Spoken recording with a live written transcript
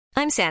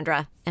I'm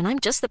Sandra, and I'm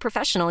just the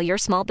professional your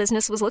small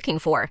business was looking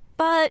for.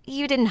 But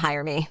you didn't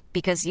hire me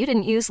because you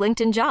didn't use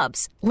LinkedIn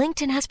Jobs.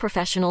 LinkedIn has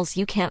professionals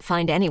you can't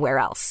find anywhere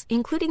else,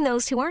 including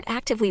those who aren't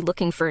actively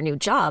looking for a new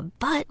job,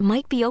 but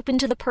might be open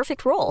to the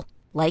perfect role,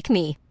 like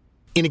me.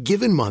 In a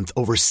given month,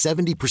 over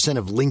 70%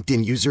 of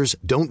LinkedIn users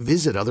don't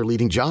visit other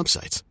leading job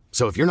sites.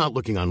 So if you're not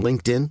looking on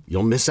LinkedIn,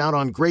 you'll miss out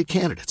on great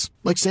candidates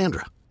like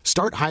Sandra.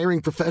 Start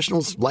hiring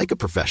professionals like a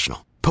professional.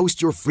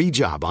 Post your free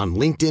job on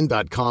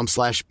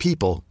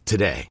linkedin.com/people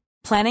today.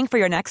 Planning for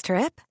your next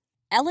trip?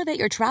 Elevate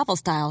your travel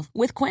style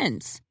with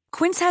Quince.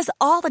 Quince has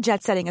all the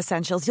jet-setting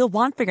essentials you'll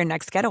want for your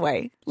next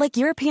getaway, like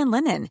European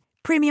linen,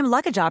 premium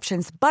luggage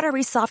options,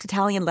 buttery soft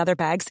Italian leather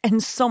bags,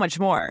 and so much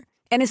more.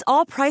 And is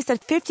all priced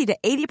at 50 to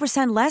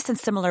 80% less than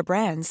similar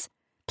brands.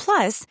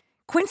 Plus,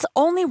 Quince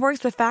only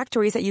works with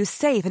factories that use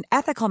safe and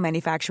ethical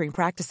manufacturing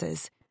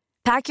practices.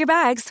 Pack your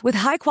bags with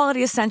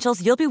high-quality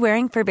essentials you'll be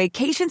wearing for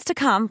vacations to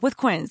come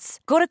with Quince.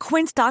 Go to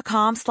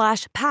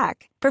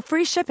quince.com/pack for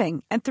free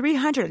shipping and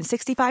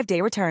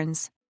 365-day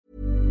returns.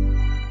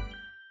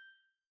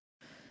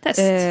 Test.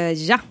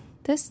 Ja.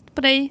 Test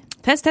på dig.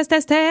 Test. Jag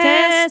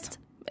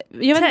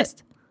vet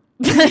Test.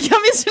 Kan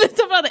vi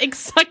sluta prata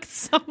exakt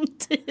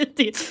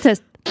samtidigt?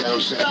 Test.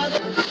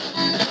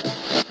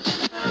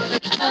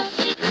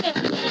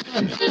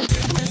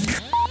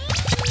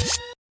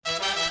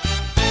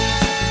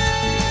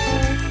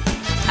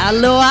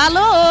 Hallå!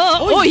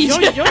 Oj,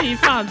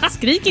 fan.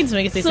 Skrik inte så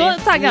mycket, Cissi. Så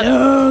taggad.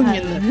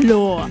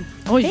 Hallå.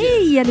 Oj.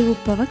 Hej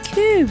allihopa, vad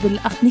kul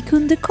att ni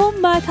kunde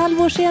komma ett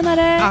halvår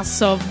senare.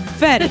 Alltså,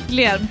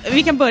 verkligen.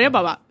 Vi kan börja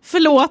bara.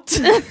 Förlåt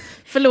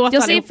Jag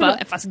säger allihopa.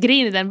 förlåt, fast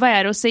grejen är den, vad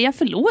är det att säga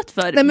förlåt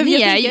för? Nej, men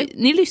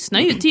ni lyssnar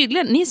ju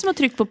tydligen, ni som har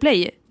tryckt på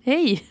play.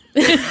 Hej.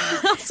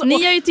 Alltså,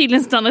 Ni har ju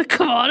tydligen stannat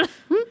kvar.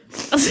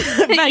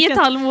 alltså, I ett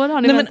halvår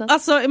har ni Nej, väntat. men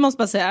alltså, jag måste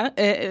bara säga,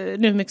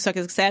 nu hur mycket saker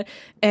jag ska säga,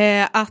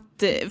 att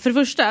för det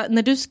första,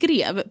 när du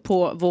skrev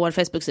på vår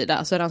Facebook-sida,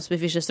 alltså Ransby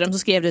Fischerström, så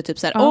skrev du typ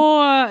så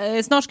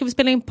här: snart ska vi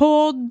spela in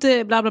podd,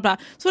 bla bla bla.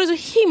 Så var det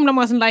så himla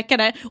många som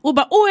likade och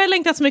bara, jag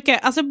längtat så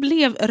mycket. Alltså, jag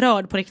blev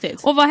rörd på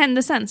riktigt. Och vad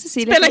hände sen,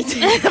 Cecilia?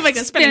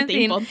 Spela inte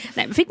in podd.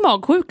 Nej, men fick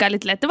magsjuka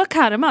lite lätt. Det var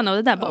karman och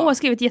det där. Jag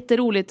skrev ett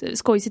jätteroligt,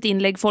 skojsigt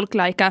inlägg, folk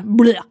likar.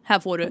 Här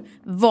får du.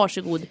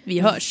 Varsågod, vi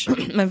hörs.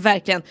 Men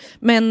verkligen.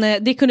 Men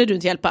det kunde du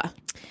inte hjälpa.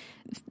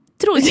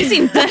 Troligtvis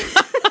inte.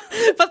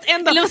 Fast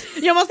ändå,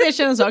 jag måste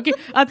erkänna en sak.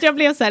 Att jag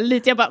blev så här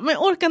lite, jag bara, men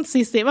orkar inte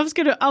Cissi, varför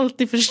ska du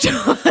alltid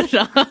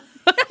förstöra?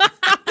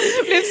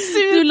 Jag blev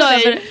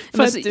sur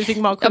för att du fick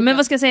magsjuka. Ja, men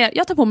vad ska jag säga?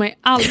 Jag tar på mig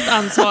allt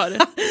ansvar.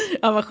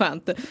 Ja, vad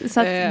skönt. Så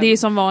att det är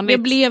som vanligt.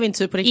 Jag blev inte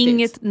sur på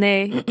riktigt.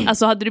 Nej.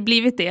 Alltså hade du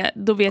blivit det,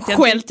 då vet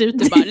jag skällt ut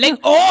det bara, lägg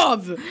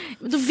av!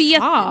 Då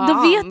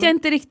vet jag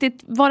inte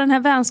riktigt vad den här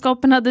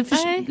vänskapen hade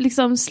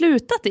liksom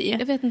slutat i.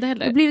 Jag vet inte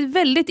heller. Det blir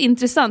väldigt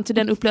intressant hur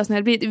den upplösningen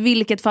hade blivit. I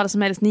vilket fall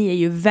som helst, ni är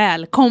ju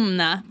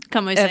välkomna,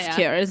 kan man ju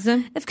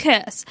säga. Of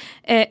course.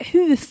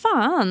 Hur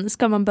fan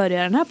ska man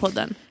börja den här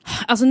podden?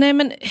 Alltså nej,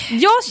 men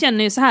jag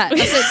känner ju så här.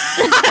 Alltså,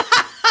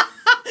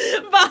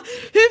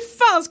 hur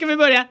fan ska vi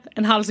börja?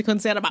 En halv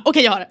sekund senare bara,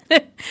 okej, jag har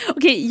det.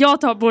 Okej,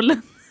 jag tar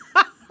bollen.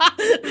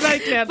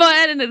 Verkligen. Vad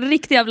är en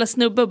riktig jävla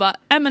snubbe och bara,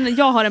 men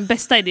jag har den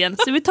bästa idén,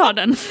 så vi tar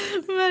den.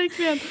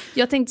 Verkligen.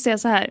 Jag tänkte säga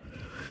så här.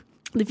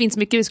 Det finns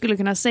mycket vi skulle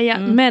kunna säga,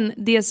 men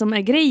det som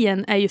är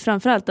grejen är ju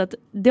framförallt att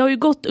det har ju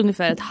gått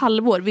ungefär ett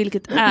halvår,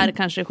 vilket är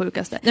kanske det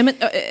sjukaste. Nej, men,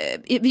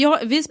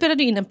 vi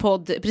spelade in en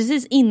podd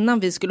precis innan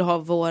vi skulle ha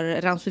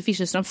vår Ransby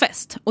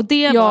Fischerström-fest. Och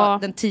det var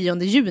den 10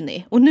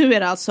 juni. Och nu är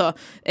det alltså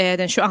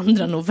den 22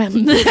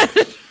 november.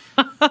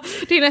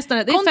 Det är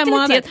nästan 5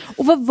 månader.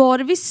 Och vad var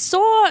det vi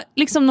sa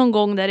liksom någon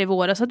gång där i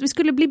våras, att vi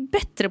skulle bli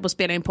bättre på att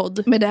spela in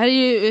podd? Men det här är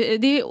ju,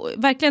 det är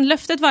verkligen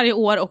löftet varje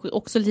år och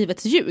också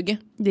livets ljug.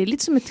 Det är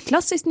lite som ett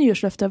klassiskt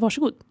nyårslöfte,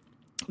 varsågod.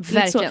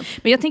 Verkligen.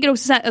 Men jag tänker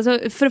också så här, alltså,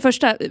 för det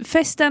första,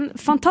 festen,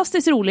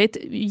 fantastiskt roligt,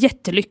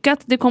 jättelyckat.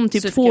 Det kom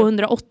typ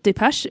 280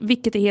 pers,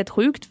 vilket är helt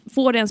sjukt.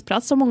 Får det ens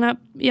plats så många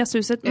i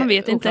jazzhuset? Man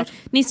vet inte.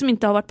 Ni som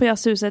inte har varit på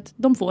jazzhuset,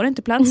 de får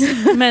inte plats.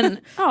 Men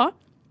ja,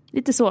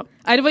 lite så.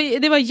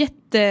 Det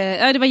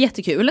var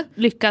jättekul.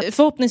 Lyckat.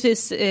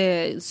 Förhoppningsvis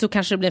så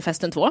kanske det blir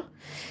festen 2.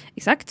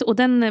 Exakt, och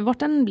vart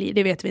den blir,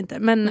 det vet vi inte.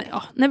 Men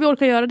ja, när vi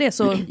orkar göra det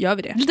så gör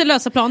vi det. Lite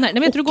lösa planer,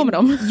 när vet du hur det går med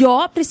dem?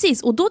 Ja,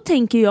 precis, och då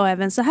tänker jag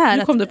även så här.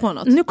 Nu kom du på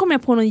något. Nu kommer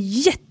jag på någon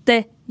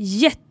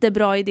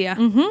jättebra idé.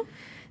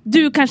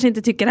 Du kanske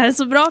inte tycker det här är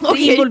så bra, för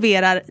det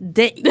involverar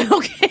dig.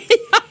 Okej.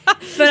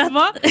 För att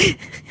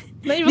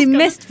Nej, det är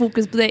mest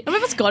fokus på dig. Ja,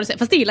 men vad ska du säga?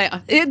 Fast det gillar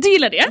jag. Du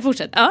gillar det?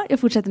 Fortsätt. Ja, jag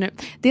fortsätter nu.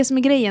 Det som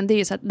är grejen, det är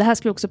ju så att det här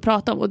ska vi också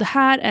prata om. Och det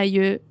här är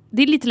ju,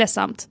 det är lite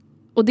ledsamt.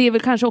 Och det är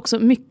väl kanske också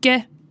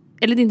mycket,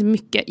 eller det är inte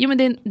mycket, jo men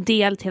det är en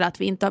del till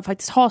att vi inte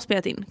faktiskt har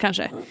spelat in,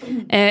 kanske.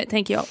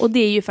 Tänker jag. Och det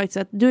är ju faktiskt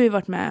att du har ju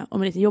varit med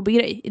om en lite jobbig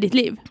grej i ditt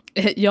liv.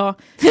 Ja,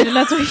 det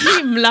lät så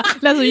himla,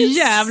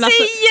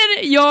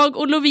 Säger jag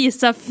och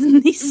Lovisa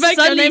fnissar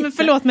verkligen, lite. Nej, men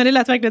förlåt,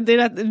 men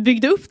det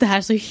byggde upp det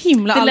här så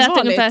himla allvarligt. Det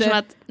lät ungefär som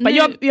att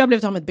jag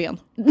blev av med ett ben.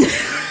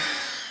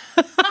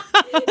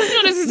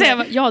 Jag ska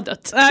säga, jag har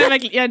dött. Nej,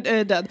 verkligen, jag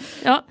är död.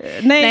 Ja.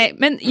 Nej,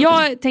 men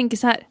jag tänker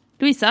så här.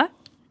 Lovisa?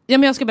 Ja,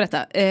 men jag ska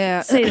berätta.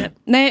 Säg det.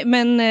 Nej,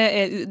 men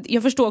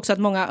jag förstår också att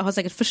många har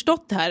säkert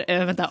förstått det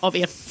här av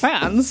er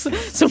fans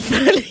som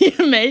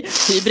följer mig.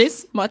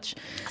 Hybris, much.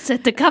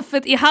 Sätter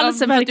kaffet i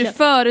halsen för att du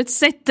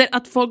förutsätter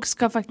att folk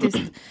ska faktiskt...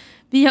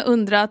 Vi har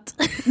undrat.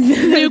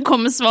 Nu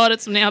kommer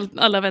svaret som ni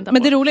alla väntar på.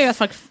 Men det roliga är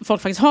att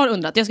folk faktiskt har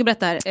undrat. Jag ska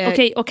berätta här.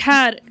 Okej, och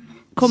här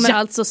kommer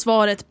alltså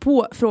svaret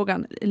på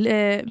frågan.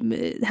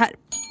 Här.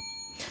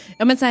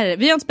 Ja, men så här,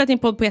 vi har inte spelat in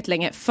podd på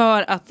jättelänge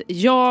för att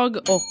jag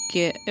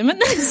och...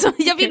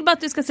 jag vill bara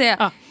att du ska säga...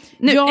 Ja.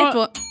 Nu,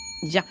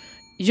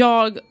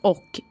 jag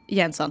och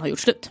Jensan har gjort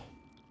slut.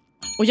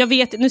 Och jag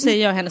vet, nu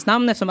säger jag hennes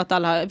namn eftersom att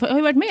alla har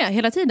ju varit med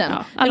hela tiden.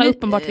 Ja, alla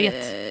uppenbart vet.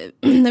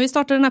 När vi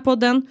startade den här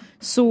podden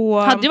så...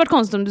 Hade det varit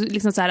konstigt om du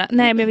liksom såhär,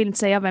 nej men jag vill inte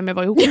säga vem jag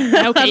var ihop med.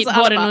 Nej, okej, alltså,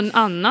 var det någon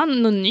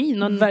annan, någon ny?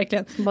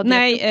 Verkligen.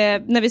 Nej,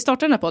 när vi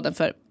startade den här podden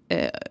för,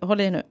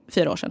 håll i nu,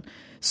 4 år sedan.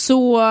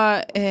 Så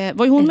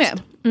var ju hon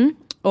med. Mm.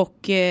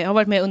 Och har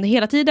varit med under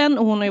hela tiden.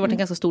 Och hon har ju varit en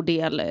ganska stor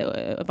del,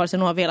 vare sig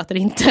hon har velat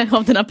eller inte,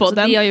 av den här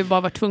podden. Så det har ju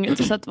bara varit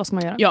tvunget, så att, vad ska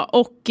man göra? Ja,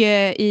 och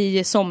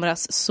i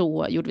somras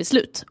så gjorde vi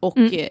slut. Och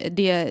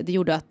det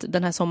gjorde att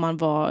den här sommaren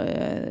var...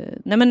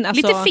 nej, men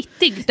alltså, lite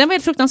fittig. Den var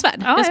helt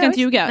fruktansvärd. Ja, jag ska inte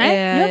ljuga.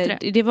 Nej,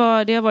 det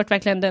har varit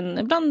verkligen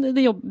bland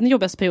den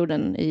jobbigaste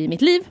perioden i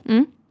mitt liv.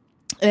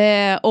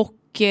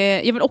 Och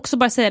jag vill också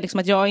bara säga liksom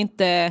att jag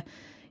är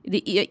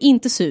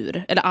inte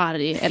sur eller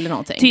arg eller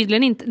någonting.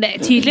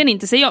 Tydligen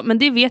inte säger jag, men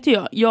det vet ju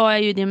jag. Jag är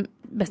ju din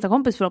bästa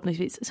kompis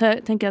förhoppningsvis. Så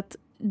jag tänker att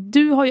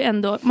du har ju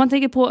ändå, man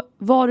tänker på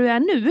var du är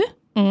nu.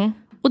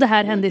 Och det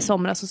här hände i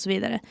somras och så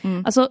vidare.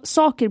 Alltså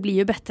saker blir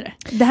ju bättre.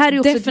 Det här är ju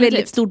också ett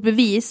väldigt stort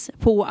bevis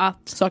på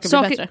att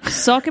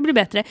saker blir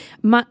bättre.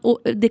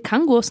 Och det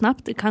kan gå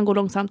snabbt, det kan gå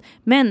långsamt.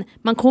 Men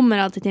man kommer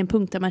alltid till en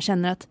punkt där man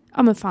känner att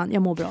ja men fan,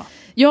 jag mår bra.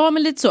 Ja,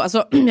 men lite så.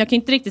 Alltså, jag kan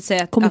inte riktigt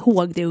säga att... Kom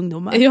ihåg det,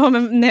 ungdomar. Ja,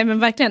 men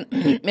verkligen.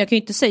 Men jag kan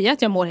ju inte säga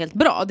att jag mår helt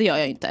bra. Det gör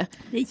jag inte.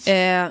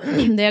 Det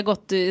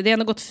har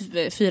ändå gått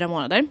 4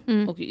 månader.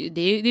 Och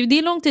det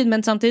är lång tid,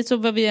 men samtidigt så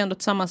var vi ändå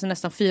tillsammans i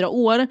nästan 4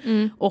 år.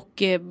 Och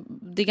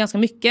det är ganska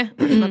mycket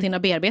att hinna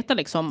bearbeta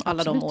liksom,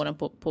 alla de åren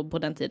på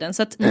den tiden.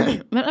 Så att,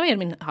 men vad är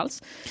min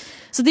hals?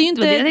 Så det är ju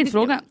inte... Det är inte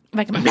frågan.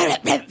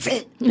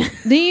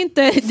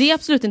 Det är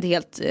absolut inte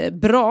helt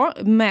bra,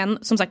 men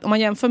som sagt, om man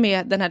jämför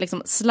med den här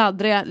liksom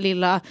sladdriga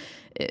lilla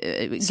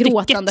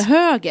gråtande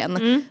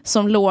högen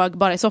som låg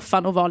bara i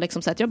soffan och var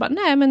liksom så att jag bara,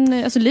 nej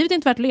men alltså livet är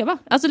inte värt att leva.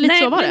 Alltså lite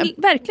så var det.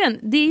 Verkligen,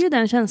 det är ju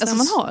den känslan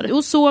man har.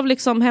 Och sov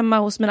liksom hemma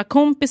hos mina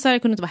kompisar,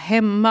 jag kunde inte vara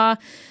hemma.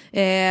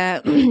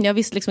 Jag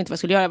visste liksom inte vad jag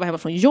skulle göra. Jag var hemma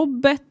från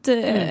jobbet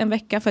en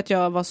vecka för att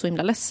jag var så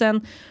himla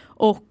ledsen.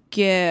 Och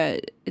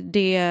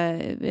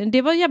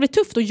det var jävligt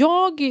tufft. Och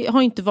jag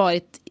har inte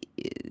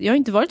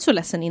varit så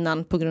ledsen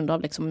innan på grund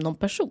av liksom någon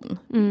person,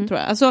 tror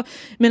jag. Alltså,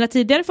 mina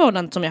tidigare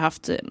förhållanden som jag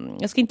haft,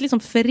 jag ska inte liksom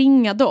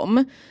förringa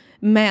dem,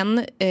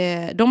 men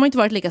de har inte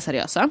varit lika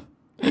seriösa.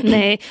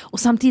 Nej, och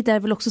samtidigt är det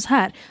väl också så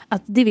här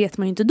att det vet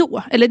man ju inte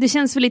då. Eller det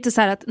känns väl lite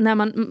så här att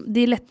det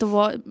är lätt att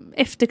vara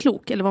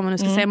efterklok, eller vad man nu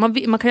ska säga.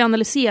 Man kan ju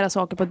analysera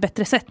saker på ett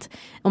bättre sätt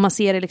om man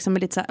ser det liksom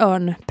med lite så här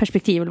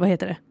örnperspektiv, eller vad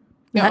heter det?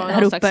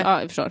 Här uppe. Ja,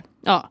 jag förstår.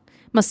 Ja,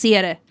 man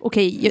ser det.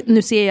 Okej,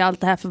 nu ser jag allt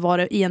det här för vad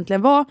det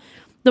egentligen var.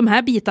 De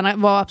här bitarna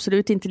var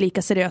absolut inte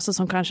lika seriösa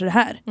som kanske det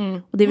här.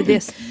 Och det är väl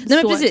det.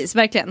 Nej, men precis,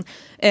 verkligen.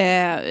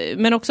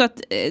 Men också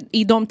att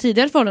i de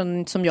tidigare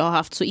förhållanden som jag har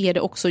haft så är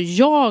det också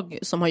jag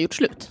som har gjort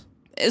slut.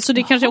 Så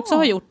det kanske också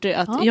har gjort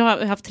att jag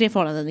har haft 3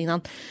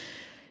 förhållanden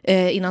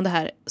innan det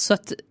här. Så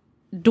att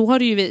då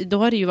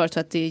har det ju varit så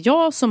att det är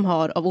jag som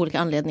har av olika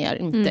anledningar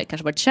inte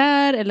kanske varit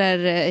kär, eller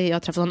jag har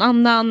träffat någon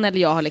annan, eller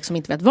jag har liksom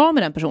inte velat vara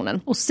med den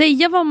personen. Och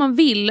säga vad man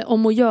vill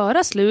om att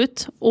göra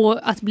slut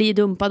och att bli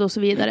dumpad och så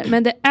vidare.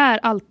 Men det är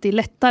alltid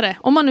lättare.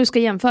 Om man nu ska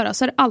jämföra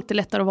så är det alltid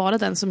lättare att vara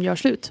den som gör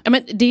slut. Ja,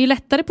 men det är ju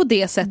lättare på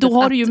det sättet. Då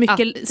har du ju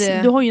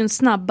du har ju en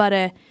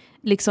snabbare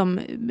liksom,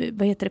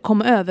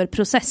 komma över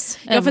process.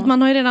 Ja, för att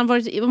man har ju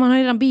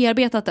redan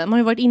bearbetat den. Man har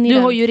ju varit inne i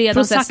den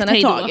processen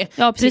ett tag.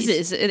 Ja,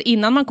 precis.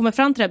 Innan man kommer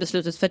fram till det här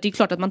beslutet, för det är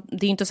klart att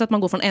det är inte så att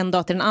man går från en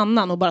dag till en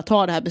annan och bara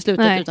tar det här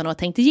beslutet utan att ha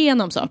tänkt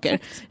igenom saker.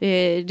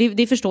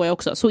 Det förstår jag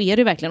också. Så är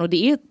det verkligen, och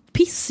det är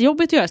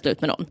pissjobbigt att göra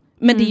slut med någon.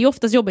 Men det är ju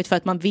oftast jobbigt för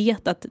att man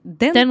vet att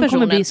den personen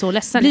kommer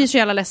bli så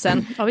jävla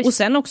ledsen. Och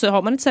sen också,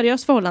 har man ett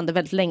seriöst förhållande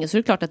väldigt länge, så är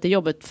det klart att det är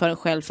jobbigt för en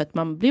själv, för att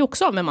man blir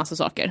också av med massa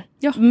saker.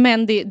 Ja.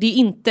 Men det är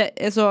inte,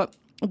 alltså,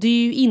 det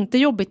är ju inte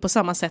jobbigt på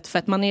samma sätt, för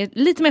att man är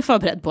lite mer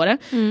förberedd på det.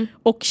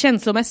 Och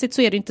känslomässigt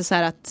så är det inte så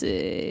här att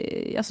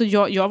alltså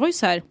jag var ju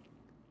så här,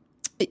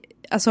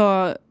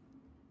 alltså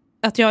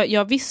att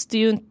jag visste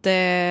ju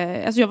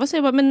inte, alltså jag var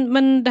så här,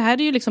 men det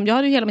här är ju liksom, jag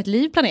hade ju hela mitt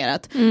liv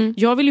planerat.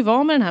 Jag vill ju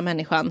vara med den här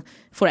människan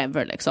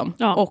forever liksom.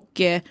 Ja.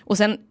 Och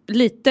sen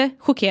lite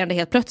chockerande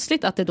helt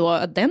plötsligt att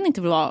den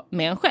inte vill vara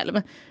med en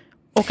själv.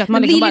 Och att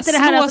man liksom bara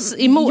slås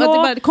emot, att det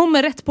bara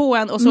kommer rätt på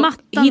en och så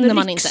hinner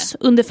man inte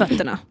under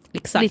fötterna.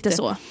 Exakt. Lite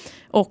så.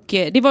 Och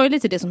det var ju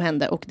lite det som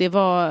hände, och det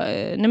var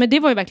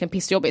ju verkligen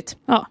pissjobbigt.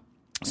 Ja.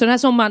 Så den här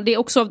sommaren, det är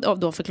också av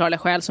då förklarliga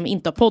skäl som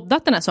inte har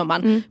poddat den här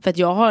sommaren. För att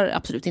jag har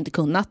absolut inte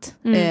kunnat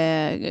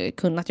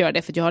göra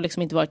det. För att jag har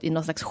liksom inte varit i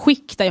någon slags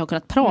skick där jag har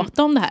kunnat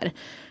prata om det här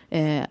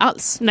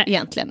alls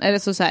egentligen. Eller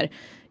så här,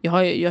 jag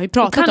har ju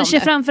pratat om det. Kanske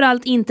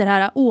framförallt inte det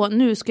här,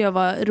 nu ska jag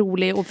vara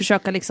rolig och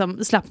försöka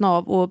liksom slappna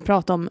av och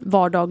prata om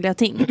vardagliga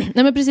ting.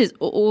 Nej men precis,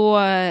 och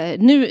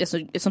nu, alltså,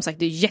 som sagt,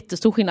 det är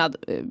jättestor skillnad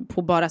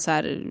på bara så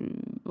här,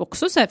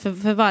 också så här,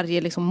 för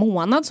varje liksom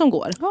månad som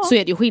går, så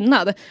är det ju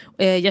skillnad.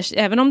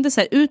 Även om det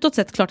så här, utåt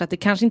sett klart att det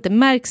kanske inte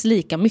märks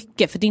lika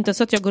mycket, för det är inte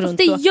så att jag går runt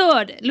det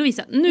gör det,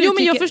 Lovisa. Nu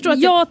men jag förstår att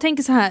jag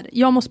tänker så här,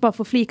 jag måste bara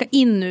få flika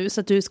in nu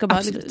så att du ska bara...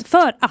 Absolut.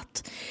 För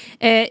att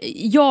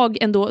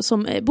jag ändå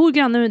som bor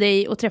granne med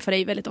dig och träffar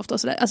dig väldigt ofta och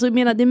sådär. Alltså jag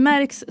menar, det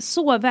märks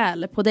så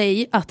väl på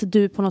dig att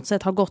du på något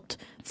sätt har gått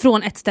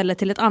från ett ställe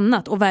till ett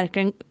annat och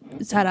verkligen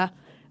så här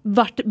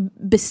varit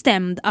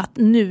bestämd att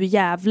nu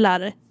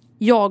jävlar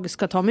jag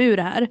ska ta mig ur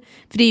det här.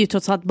 För det är ju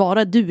trots allt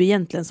bara du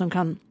egentligen som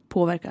kan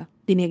påverka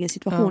din egen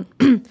situation.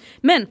 Ja.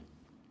 Men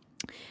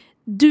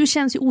du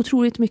känns ju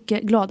otroligt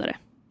mycket gladare.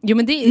 Jo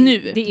men det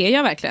är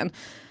jag verkligen.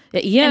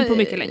 Jag är än på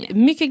mycket länge.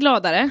 Mycket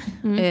gladare.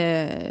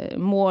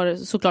 Mår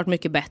såklart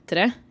mycket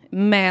bättre.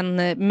 Men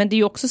det är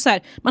ju också så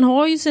här, man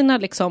har ju sina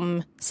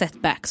liksom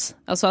setbacks.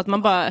 Alltså att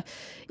man bara,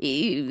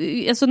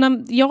 alltså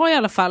när jag i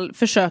alla fall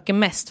försöker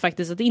mest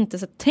faktiskt att inte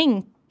så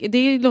tänka,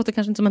 det låter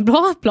kanske inte som en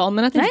bra plan,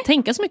 men att inte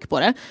tänka så mycket på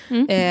det.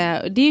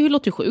 Det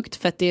låter ju sjukt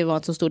för att det var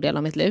en så stor del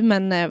av mitt liv.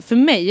 Men för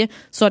mig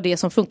så har det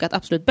som funkat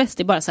absolut bäst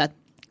är bara så här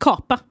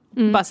kapa.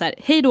 Bara så här,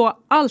 hej då,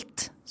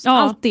 allt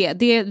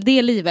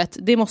det livet,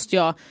 det måste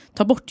jag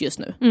ta bort just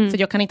nu. För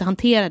jag kan inte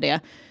hantera det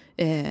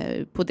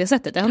på det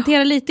sättet. Jag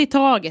hanterar lite i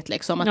taget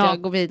liksom, att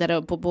jag går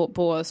vidare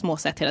på små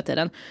sätt hela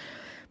tiden.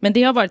 Men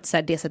det har varit så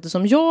här, det sättet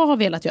som jag har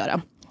velat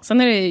göra.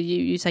 Sen är det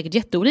ju säkert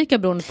jätteolika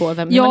beroende på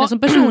vem man är som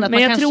person. Att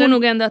men jag tror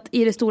nog ändå att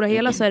i det stora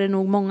hela så är det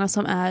nog många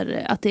som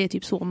är, att det är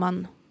typ så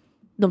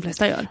de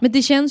flesta gör. Men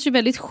det känns ju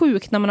väldigt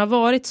sjukt när man har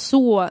varit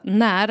så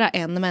nära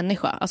en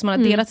människa. Alltså man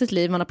har delat sitt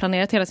liv, man har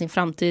planerat hela sin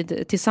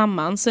framtid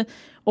tillsammans.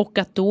 Och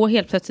att då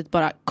helt plötsligt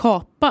bara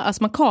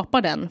man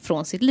kapar den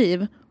från sitt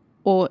liv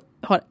och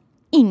har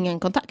ingen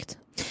kontakt.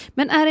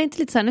 Men är det inte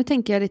lite så här, nu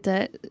tänker jag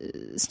lite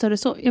större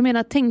så. Jag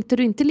menar, tänkte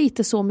du inte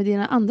lite så med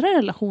dina andra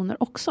relationer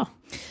också?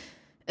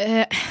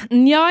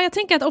 Ja, jag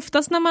tänker att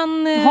oftast när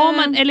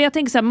man... eller jag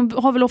tänker så här, man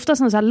har väl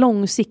oftast en så här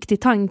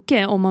långsiktig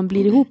tanke om man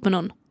blir ihop med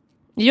någon.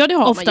 Ja, det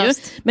har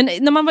oftast. Man ju.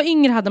 Men när man var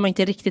yngre hade man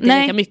inte riktigt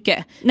lika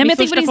mycket. Min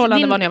första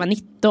förhållande var när jag var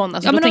 19.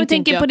 Alltså, men om du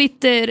tänker på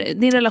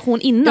din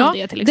relation innan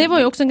det till exempel. Det var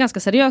ju också en ganska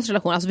seriös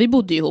relation. Alltså, vi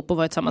bodde ju ihop och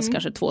var tillsammans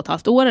kanske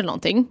 2,5 år eller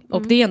någonting.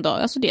 Och det är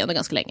ändå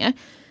ganska länge.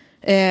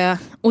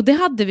 Och det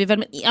hade vi väl,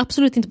 men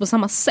absolut inte på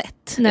samma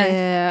sätt.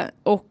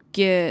 Och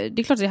det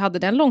är klart att jag hade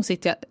den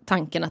långsiktiga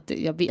tanken att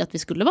vi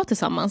skulle vara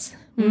tillsammans.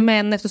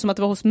 Men eftersom att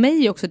det var hos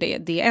mig också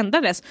det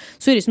ändrades,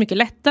 så är det så mycket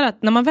lättare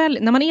att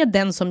när man är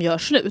den som gör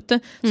slut,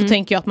 så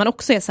tänker jag att man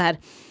också är så här: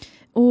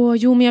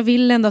 men jag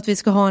vill ändå att vi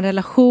ska ha en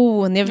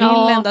relation. Jag vill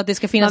ändå att det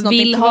ska finnas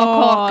något kvar.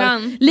 Ha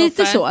kakan.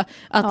 Lite så.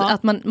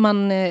 Att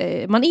man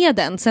är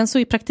den. Sen så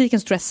i praktiken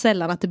så tror jag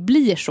sällan att det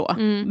blir så.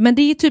 Men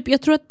det är typ,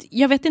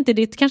 jag vet inte,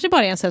 det kanske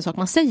bara är en sån sak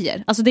man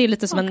säger. Alltså det är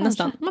lite som en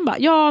nästan, man bara,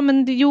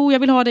 jag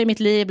vill ha det i mitt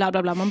liv, bla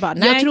bla bla. Man bara,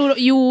 nej.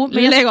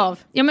 Lägg av.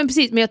 Ja men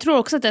precis, men jag tror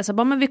också att det är så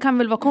bara, men vi kan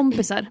väl vara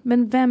kompisar.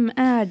 Men vem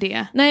är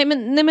det? Nej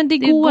men det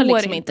går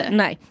liksom inte.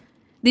 Nej.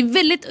 Det är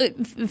väldigt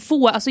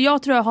få, alltså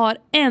jag tror jag har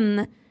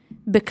en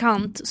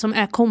bekant som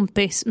är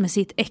kompis med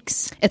sitt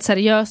ex. Ett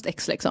seriöst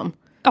ex liksom.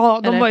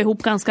 Ja, de var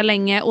ihop ganska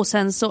länge och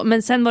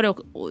men sen var det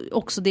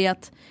också det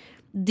att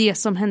det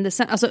som hände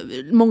sen, alltså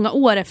många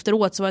år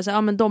efteråt så var det så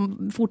här, men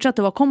de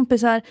fortsatte vara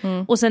kompisar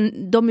och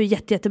sen de är ju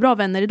jättebra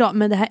vänner idag,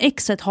 men det här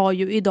exet har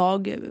ju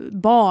idag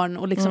barn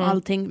och liksom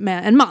allting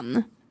med en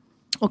man.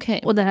 Okay.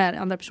 Och den här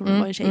andra personen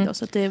var en tjej då,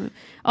 så att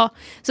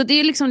så det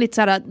är liksom lite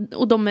så här,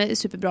 och de är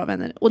superbra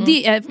vänner och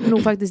det är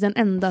nog faktiskt den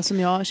enda som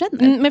jag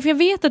känner. Men för jag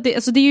vet att det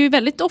är ju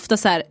väldigt ofta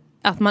så här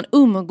att man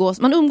umgås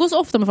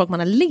ofta med folk man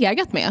har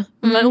legat med.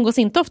 Man umgås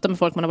inte ofta med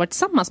folk man har varit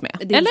tillsammans med.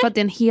 Det är för att det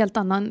är en helt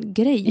annan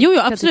grej. Jo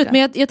absolut,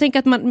 men jag tänker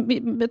att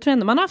jag tror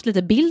ändå man har haft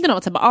lite bilden av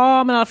att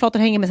säga, men alla flator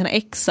hänger med sina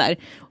exar.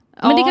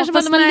 Men det kanske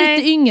var när man är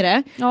lite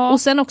yngre. Ja.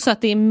 Och sen också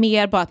att det är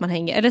mer bara att man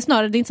hänger, eller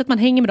snarare det är inte så att man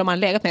hänger med dem man har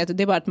legat med,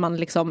 det är bara att man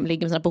liksom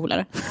ligger med sina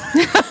polare.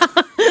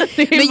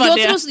 Men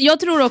jag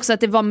tror också att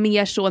det var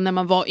mer så när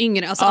man var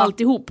yngre, alltså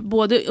alltihop,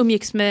 både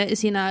umgicks med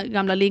sina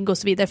gamla ligg och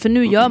så vidare, för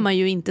nu gör man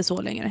ju inte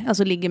så längre,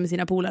 alltså ligger med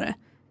sina polare.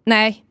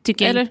 Nej,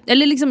 tycker jag.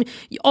 Eller liksom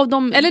av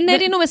dem, eller nej,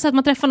 det är nog så att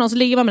man träffar någon så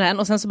ligger man med den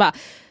och sen så bara,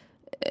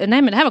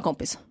 nej men det här var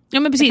kompis. Ja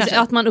men precis,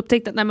 att man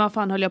upptäckte att nej men vad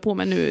fan höll jag på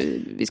med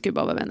nu, vi ska ju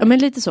bara vara vänner. Ja men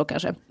lite så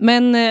kanske.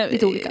 Men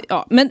lite olika.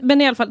 Ja,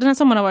 men i alla fall den här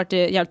sommaren har varit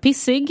jävligt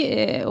pissig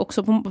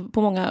också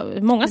på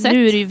många sätt.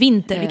 Nu är det ju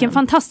vinter, vilken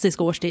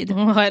fantastisk årstid.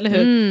 Ja, eller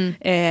hur?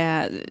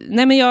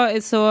 Nej men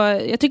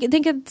jag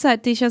tänker att så här,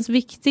 det känns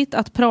viktigt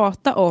att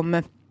prata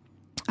om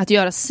att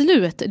göra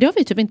slut, det har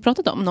vi typ inte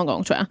pratat om någon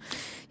gång tror jag.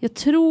 Jag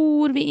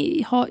tror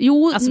vi har...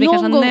 Jo, alltså, vi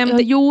någon gång, nämnt...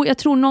 jo, jag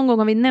tror någon gång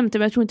har vi nämnt det,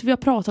 men jag tror inte vi har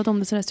pratat om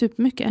det så där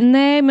supermycket.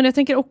 Nej, men jag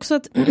tänker också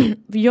att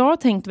jag har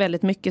tänkt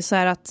väldigt mycket så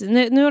här att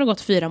nu har det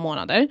gått 4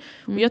 månader.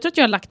 Och jag tror att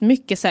jag har lagt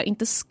mycket så här,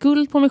 inte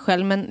skuld på mig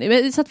själv, men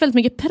jag har satt väldigt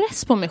mycket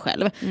press på mig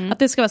själv. Att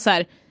det ska vara så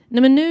här,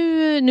 nej men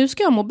nu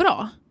ska jag må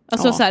bra.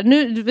 Alltså så här,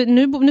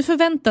 nu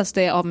förväntas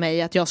det av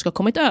mig att jag ska ha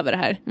kommit över det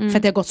här. För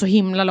att det har gått så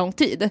himla lång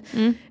tid.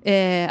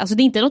 Alltså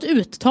det är inte något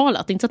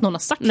uttalat, det är inte att någon har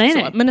sagt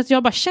så. Men att jag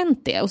har bara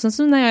känt det. Och sen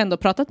så när jag ändå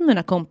pratat med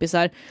mina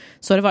kompisar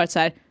så har det varit så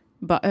här,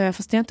 bara,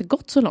 fast det har inte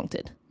gått så lång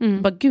tid.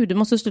 Bara, gud, du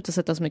måste sluta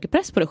sätta så mycket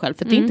press på dig själv.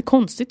 För det är inte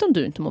konstigt om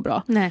du inte mår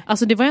bra. Nej.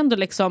 Alltså det var ändå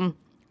liksom...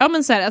 Ja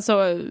men så här,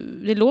 alltså,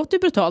 det låter ju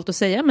brutalt att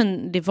säga,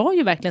 men det var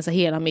ju verkligen så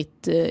hela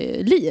mitt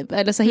liv,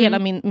 eller så hela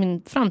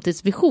min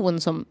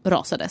framtidsvision som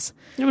rasades.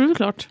 Ja, men det är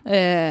klart.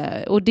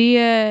 Och det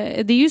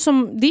är ju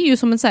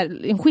som en, så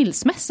här, en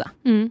skilsmässa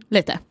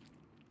lite.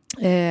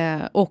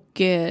 Och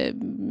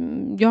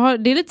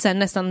det är lite så här,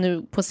 nästan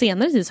nu på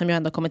senare tid som jag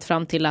ändå kommit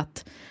fram till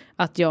att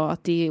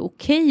det är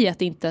okej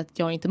att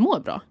jag inte mår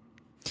bra.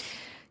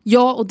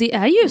 Ja, och det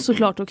är ju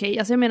såklart okej.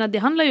 Alltså jag menar, det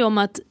handlar ju om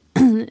att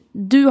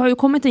du har ju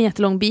kommit en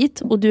jättelång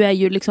bit och du är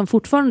ju liksom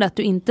fortfarande att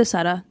du inte så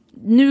här,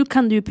 nu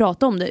kan du ju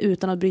prata om det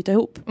utan att bryta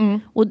ihop.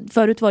 Och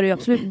förut var det ju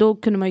absolut, då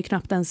kunde man ju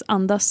knappt ens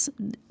andas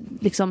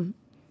liksom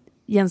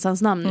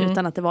Jensans namn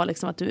utan att det var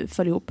liksom att du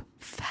föll ihop.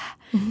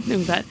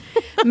 Ungefär.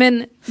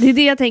 Men det är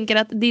det jag tänker,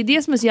 att det är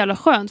det som är så jävla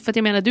skönt, för att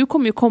jag menar, du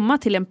kommer ju komma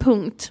till en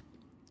punkt,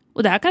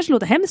 och det här kanske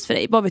låter hemskt för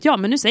dig, vad vet jag,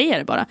 men nu säger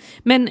jag det bara.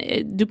 Men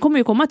du kommer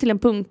ju komma till en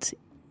punkt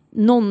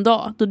någon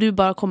dag då du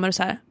bara kommer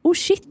så här, oh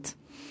shit,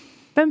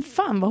 vem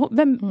fan,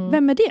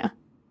 vem är det?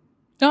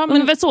 Ja,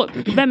 men så,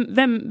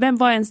 vem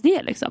var ens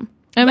det liksom?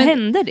 Ja, vad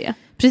hände det?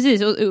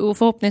 Precis, och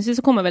förhoppningsvis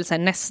så kommer väl så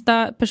här,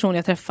 nästa person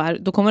jag träffar,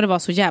 då kommer det vara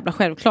så jävla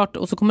självklart,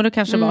 och så kommer det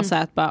kanske vara så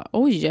här att bara,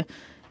 oj,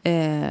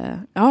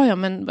 ja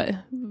men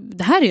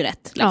det här är ju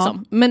rätt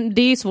liksom. Men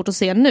det är svårt att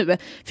se nu,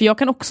 för jag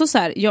kan också så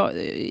här, jag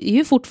är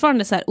ju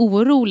fortfarande så här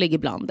orolig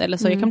ibland, eller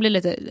så jag kan bli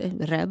lite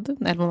rädd,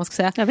 eller vad man ska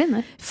säga. Jag vet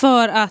inte.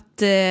 För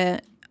att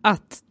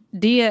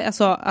det,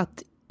 alltså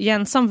att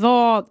Jensan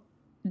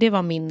det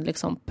var min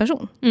liksom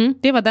person.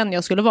 Det var den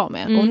jag skulle vara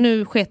med. Och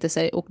nu sket det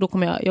sig, och då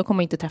kommer jag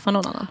kommer inte träffa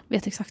någon annan.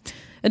 Vet exakt.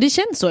 Det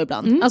känns så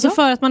ibland. Alltså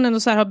för att man ändå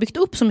så här har byggt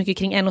upp så mycket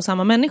kring en och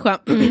samma människa.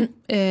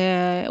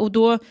 Och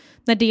då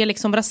när det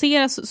liksom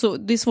raseras, så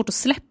det är svårt att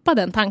släppa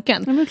den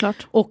tanken. Ja, men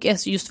klart. Och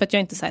just för att jag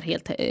inte så här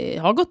helt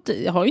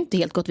jag har ju inte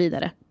helt gått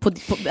vidare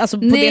alltså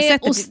på det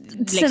sättet. Och sen,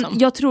 liksom.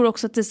 jag tror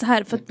också att det är så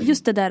här, för att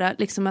just det där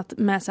liksom att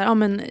med så här, ja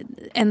men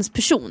ens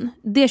person,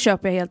 det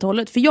köper jag helt och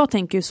hållet, för jag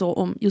tänker ju så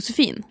om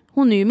Josefin.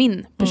 Hon är ju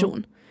min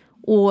person.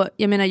 Och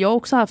jag menar, jag har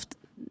också haft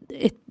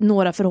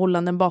några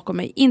förhållanden bakom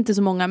mig, inte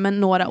så många, men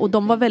några, och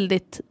de var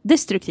väldigt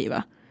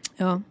destruktiva.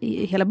 Ja.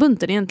 I hela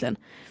bunten egentligen.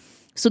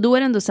 Så då är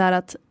det ändå så här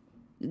att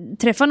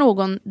träffa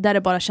någon där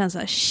det bara känns så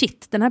här,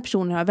 shit, den här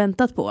personen jag har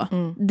väntat på.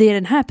 Det är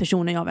den här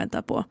personen jag har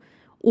väntat på.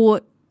 Och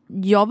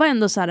jag var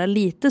ändå så här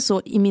lite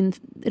så i min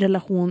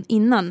relation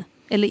innan,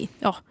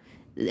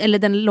 eller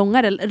den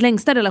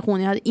längsta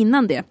relationen jag hade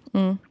innan det.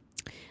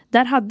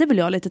 Där hade väl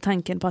jag lite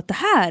tanken på att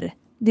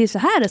det är så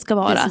här det ska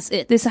vara.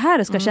 Det är så här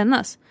det ska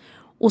kännas.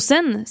 Och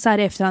sen så här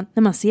i efterhand,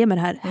 när man ser med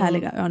det här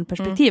härliga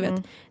örnperspektivet,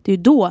 det är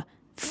ju då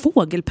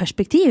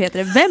fågelperspektiv heter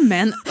det. Vem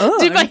är en örn?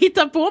 Du bara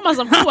hittar på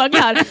massa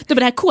fåglar. Du bara,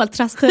 det här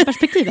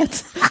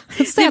koltrastperspektivet.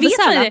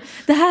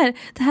 Det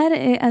här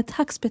är ett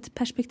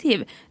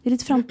hackspett-perspektiv. Det är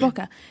lite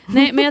framtillbaka.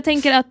 Nej, men jag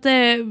tänker att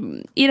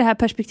i det här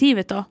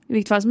perspektivet då, i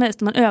vilket fall som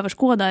helst, man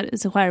överskådar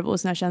sig själv och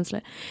sina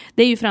känslor.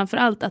 Det är ju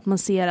framförallt att man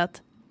ser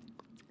att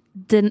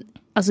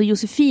alltså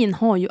Josefin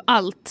har ju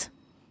allt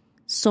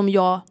som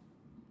jag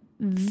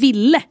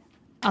ville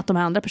att de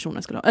här andra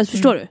personerna skulle ha. Alltså,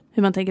 förstår du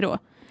hur man tänker då?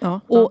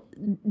 Ja, och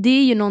det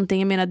är ju någonting,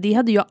 jag menar, det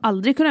hade jag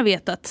aldrig kunnat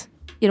vetat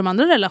i de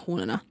andra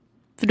relationerna.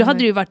 För då hade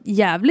det ju varit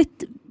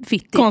jävligt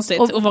fittigt. Konstigt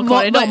och vara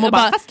kvar i dem och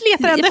bara, fast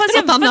letar ändå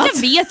efter något annat.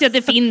 Jag vet ju att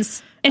det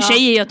finns en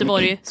tjej i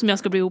Göteborg som jag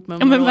ska bli ihop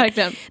med. Ja, men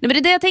verkligen. Nej, men det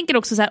är det jag tänker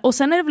också så här. Och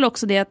sen är det väl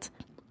också det att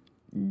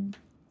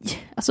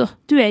alltså,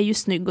 du är ju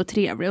snygg och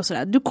trevlig och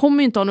sådär.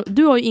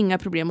 Du har ju inga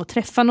problem att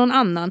träffa någon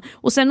annan.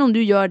 Och sen om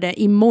du gör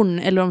det imorgon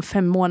eller om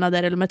 5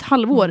 månader eller om ett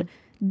halvår,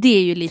 det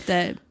är ju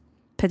lite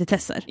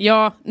petitesser.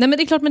 Ja, nej men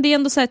det är klart, men det är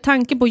ändå så här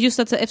tanken på just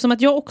att, eftersom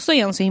att jag också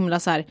är en så himla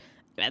så här,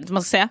 jag vet inte vad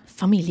man ska säga,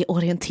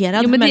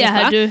 familjeorienterad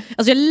människa. Det är du.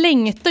 Alltså jag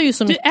längtar ju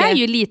så mycket. Du är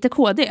ju lite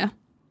KD.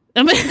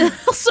 Ja, men,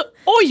 alltså,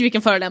 oj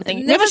vilken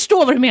förolämpning. Jag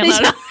förstår vad du menar.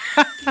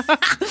 Ja,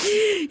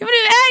 men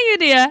du är ju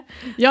det.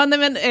 Ja,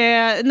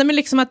 nej men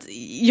liksom att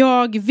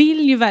jag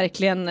vill ju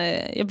verkligen,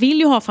 jag vill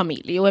ju ha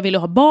familj och jag vill ju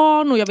ha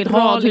barn och jag vill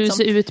ha radhus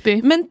liksom, i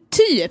Utby. men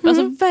typ,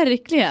 alltså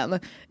verkligen.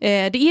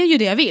 Det är ju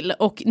det jag vill.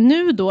 Och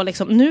nu då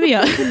liksom, nu är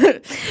jag...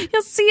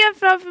 Jag ser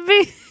framför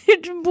mig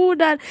hur du bor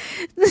där.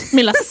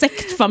 Min lilla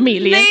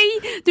sektfamilj.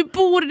 Nej, du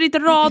bor i ditt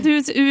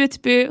radhus i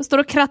Utby och står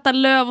och krattar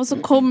löv och så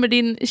kommer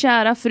din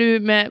kära fru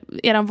med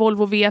eran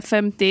Volvo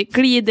V50,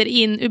 glider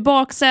in ur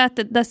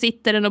baksätet, där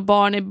sitter den och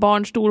barn i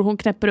barnstol, hon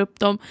knäpper upp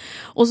dem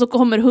och så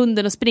kommer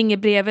hunden och springer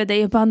bredvid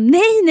dig och bara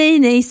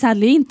nej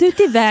Sally, inte ut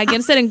i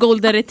vägen. Så är det en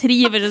golden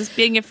retriever som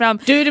springer fram.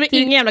 Du, det är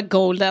ingen jävla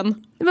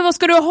golden. Men vad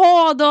ska du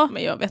ha då?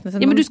 Men jag vet inte.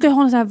 Ja, men du ska ju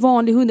ha en sån här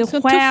vanlig hund, en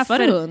hund.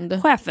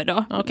 Schäfer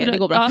då. Okej, det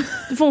går bra. Ja,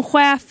 du får en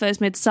schäfer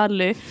som heter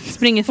Sally,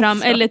 springer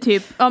fram, eller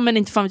typ, ja men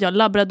inte fan vet jag,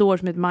 labrador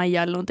som heter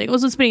Maja eller någonting.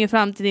 Och så springer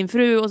fram till din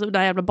fru och så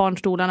där jävla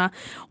barnstolarna.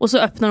 Och så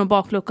öppnar de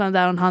bakluckan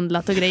där hon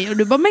handlat och grejer. Och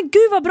du bara, men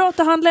gud vad bra att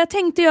handla, jag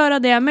tänkte göra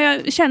det. Men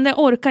jag kände, jag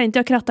orkar inte,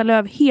 jag krattar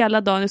löv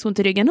hela dagen, jag ska ont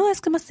i ryggen. Jag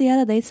ska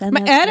massera dig sen.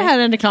 Men är det här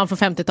en reklam från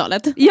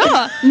 50-talet?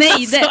 Ja,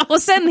 nej det.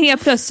 Och sen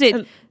helt plötsligt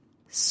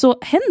så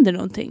händer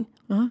någonting.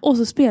 Och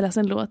så spelas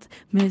en låt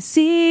med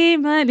See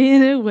my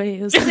little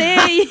way of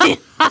saying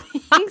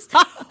things.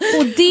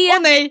 Och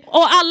det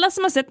och alla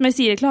som har sett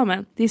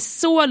Merci-reklamen, det är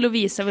så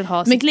Lovisa vill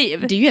ha sitt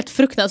liv. Det är ju ett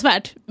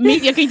fruktansvärt.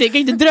 Jag kan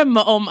inte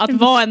drömma om att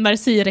vara en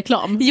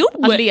Merci-reklam. Jo,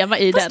 att leva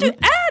i fast den. Du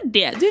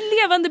är det. Du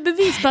är levande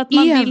bevis på att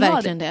man vill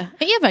ha det.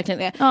 Jag är verkligen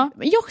det. Ja.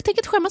 Men jag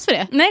tänker inte skämmas för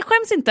det. Nej,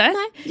 skäms inte.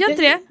 Nej. Gör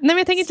inte det. Nej, men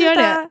jag tänker inte göra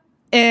det.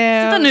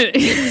 Sluta nu.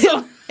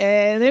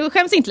 Det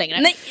skäms inte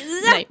längre. Nej,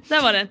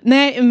 där var den.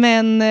 Nej,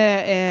 men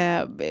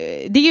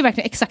det är ju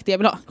verkligen exakt det jag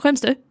vill ha.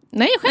 Skäms du?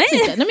 Nej, jag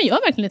skäms inte. Nej, men jag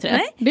är verkligen inte det.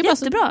 Nej, det är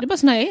jättebra. Bara det är bara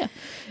så när jag är.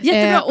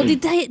 Jättebra. Och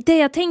det är det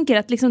jag tänker,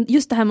 att liksom,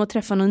 just det här med att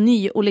träffa någon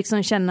ny och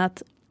liksom känna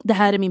att det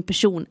här är min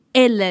person.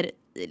 Eller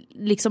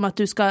liksom att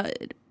du ska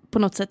på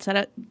något sätt så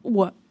här,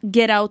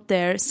 get out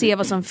there, se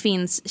vad som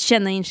finns,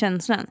 känna in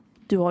känslan.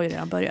 Du har ju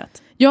redan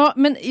börjat. Ja,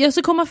 men jag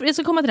ska komma till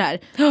det här.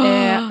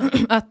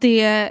 Att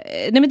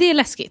men det är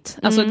läskigt.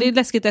 Alltså det är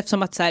läskigt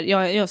eftersom att så här,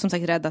 jag är som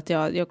sagt rädd att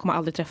jag kommer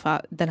aldrig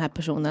träffa den här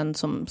personen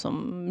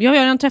som jag har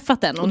redan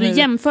träffat den. Och du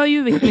jämför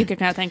ju mycket,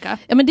 kan jag tänka.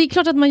 Ja, men det är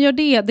klart att man gör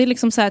det. Det är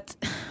liksom så här att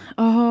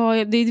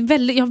det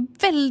är jag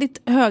har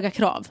väldigt höga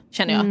krav,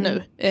 känner jag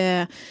nu.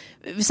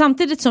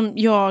 Samtidigt som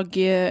jag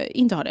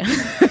inte har det.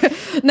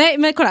 Nej,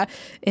 men kolla.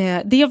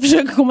 Det jag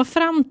försöker komma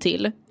fram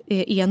till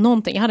är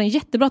någonting. Jag hade en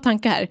jättebra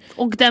tanke här.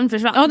 Och den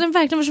försvann. Ja, den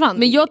verkligen försvann.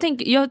 Men jag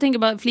tänker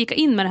bara flika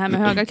in med det här med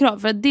höga krav.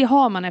 För att det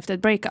har man efter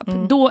ett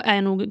breakup. Då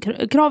är nog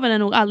kraven är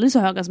nog aldrig så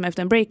höga som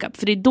efter en breakup.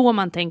 För det är då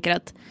man tänker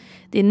att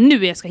det är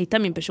nu jag ska hitta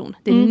min person.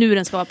 Det är nu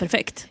den ska vara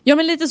perfekt. Ja,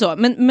 men lite så.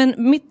 Men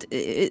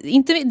det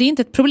är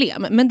inte ett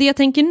problem. Men det jag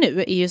tänker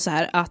nu är ju så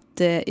här att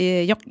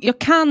jag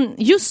kan,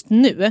 just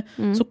nu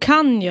så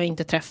kan jag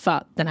inte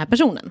träffa den här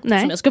personen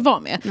som jag ska vara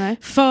med. Nej.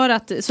 För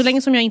att så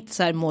länge som jag inte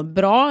så här mår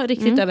bra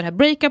riktigt över det här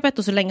breakupet,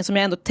 och så länge som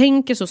jag ändå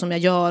tänker så som jag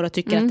gör och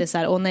tycker att det är så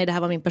här, nej, det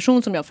här var min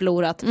person som jag har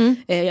förlorat.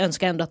 Jag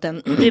önskar ändå att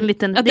den... Det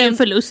är en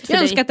förlust för dig.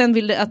 Jag önskar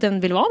att den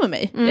vill vara med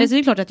mig. Så det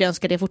är klart att jag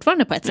önskar det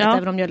fortfarande på ett sätt,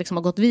 även om jag liksom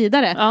har gått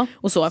vidare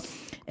och så.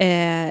 Ja,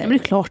 men det är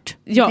klart.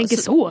 Jag tänker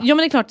så. Ja, men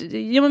det är klart.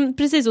 Ja, men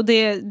precis. Och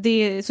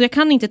så jag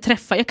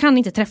kan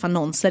inte träffa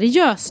någon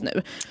seriös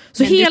nu.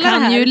 Så men hela du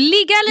kan ju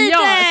ligga lite! Ja,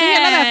 så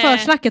hela det här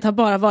försnacket har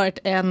bara varit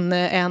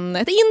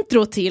ett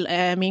intro till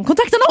min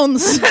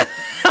kontaktannons.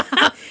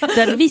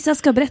 Där Lovisa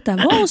ska berätta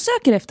vad hon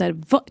söker efter.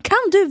 Kan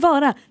du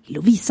vara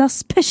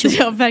Lovisas person?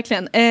 Ja,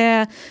 verkligen.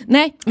 Nej,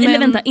 men... Eller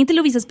vänta, inte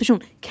Lovisas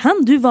person.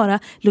 Kan du vara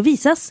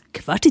Lovisas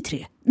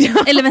 2:45?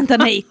 Eller vänta,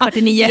 nej,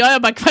 8:45.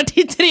 Jag bara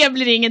 2:45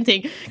 blir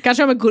ingenting.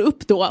 Kanske om jag går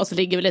upp då och så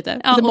ligger vi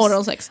lite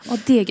morgon 6. Ja,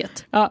 det är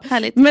gött. Ja,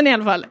 härligt. Men i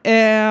alla fall.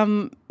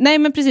 Nej,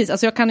 men precis.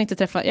 Alltså jag kan inte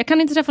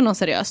träffa någon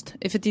seriöst.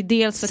 För det är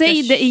dels för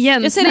säg det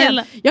igen. Jag säger det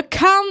igen. Jag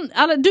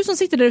kan, du som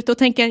sitter där ute och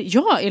tänker,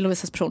 jag är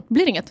Lovisas person.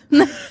 Blir inget.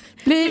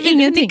 Blir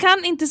ingenting. Vi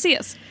kan inte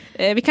ses.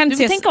 Vi kan inte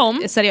ses tänka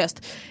om.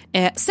 Seriöst.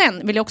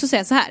 Sen vill jag också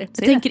säga så här.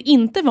 Jag tänker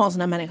inte vara en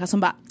sån här människa som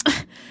bara...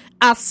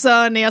 Alltså,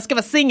 när jag ska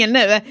vara singel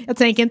nu, jag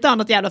tänker inte ha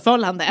något jävla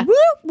förhållande.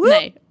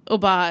 Nej. Och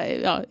bara,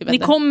 ni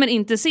kommer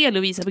inte se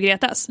Lovisa på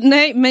Gretas.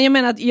 Nej, men jag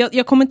menar att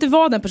jag kommer inte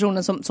vara den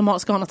personen som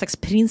ska ha någon slags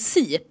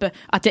princip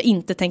att jag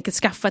inte tänker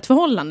skaffa ett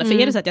förhållande. För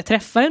är det så att jag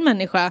träffar en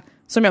människa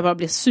som jag bara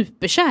blir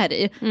superkär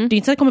i, det är inte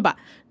så att jag kommer bara,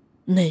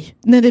 nej,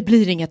 det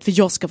blir inget för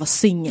jag ska vara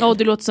singel.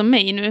 Du låter som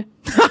mig nu.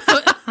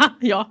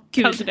 Ja,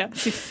 kanske det.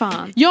 Fy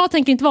fan. Jag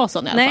tänker inte vara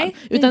sån i alla fall.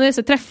 Utan det är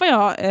så, träffar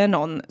jag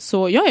någon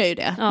så gör jag ju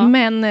det. Ja.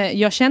 Men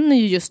jag känner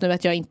ju just nu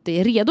att jag inte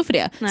är redo för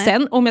det. Nej.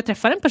 Sen om jag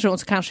träffar en person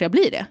så kanske jag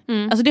blir det.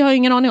 Alltså det har jag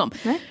ingen aning om.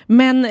 Nej.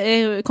 Men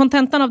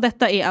kontentan av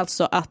detta är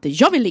alltså att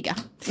jag vill ligga.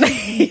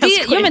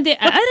 Men det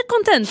är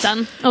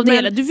kontentan av det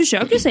hela. Du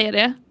försöker säga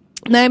det.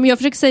 Nej, men jag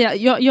försöker säga,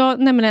 jag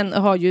nämligen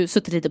har ju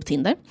suttit lite på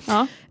Tinder.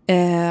 Ja.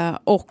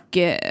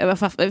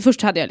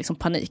 Först hade jag liksom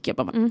panik. Jag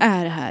bara,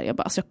 är det här? Jag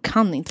bara, alltså jag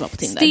kan inte vara på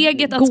Tinder.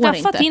 Steget att skaffa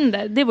inte.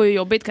 Tinder, det var ju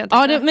jobbigt, kan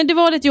jag tänka. Men det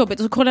var lite jobbigt.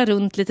 Och så kolla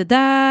runt lite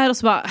där och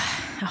så bara,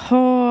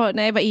 jaha,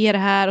 nej, vad är det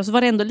här? Och så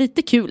var det ändå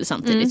lite kul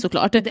samtidigt,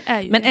 såklart.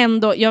 Men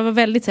ändå, jag var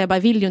väldigt så jag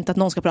vill ju inte att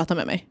någon ska prata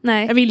med mig.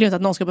 Nej. Jag vill ju inte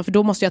att någon ska, för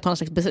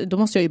då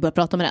måste jag ju börja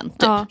prata med den,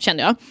 typ,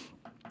 kände jag.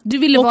 Du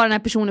ville vara den här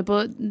personen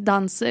på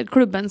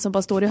dansklubben som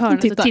bara står i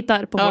hörnet och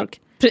tittar på folk.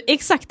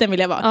 Exakt, den vill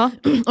jag vara.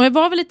 Och jag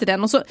var väl lite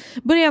den. Och så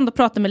började jag ändå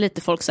prata med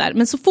lite folk så här.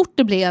 Men så fort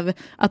det blev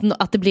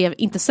att det blev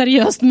inte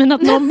seriöst, men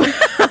att någon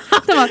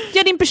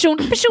gör din person.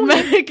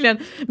 Verkligen.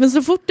 Men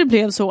så fort det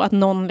blev så att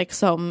någon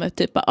liksom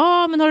typ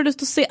men har du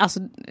lust att se? Alltså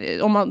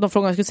om de frågade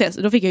om jag skulle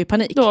ses, då fick jag ju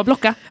panik. Då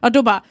blocka. Ja,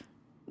 då bara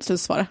så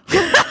svara.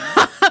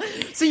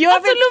 Så jag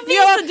alltså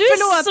Lovisa, du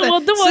är så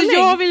dålig. Så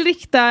jag vill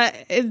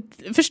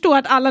förstå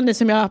att alla ni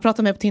som jag har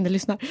pratat med på Tinder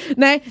lyssnar.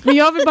 Nej, men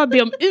jag vill bara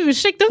be om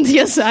ursäkt om det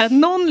är så här att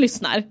någon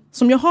lyssnar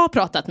som jag har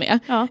pratat med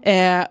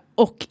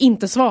och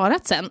inte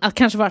svarat sen. Att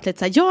kanske varit lite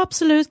så här, ja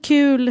absolut,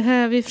 kul,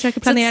 vi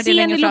försöker planera det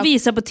längre fram. Ser ni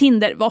Lovisa på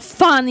Tinder, var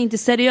fan inte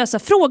seriösa.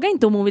 Fråga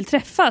inte om hon vill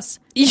träffas.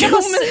 Ni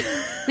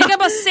kan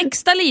bara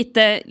sexta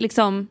lite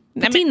liksom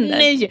på Tinder.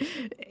 Nej,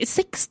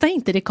 sexta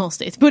inte, det är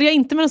konstigt. Börja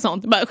inte med något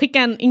sånt. Bara skicka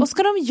en... Vad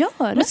ska de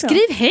göra? Men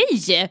skriv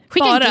hej!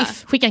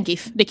 Skicka en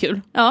gif, det är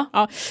kul.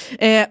 Ja.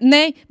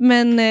 Nej,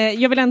 men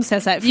jag vill ändå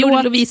säga så här.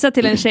 Gjorde Lovisa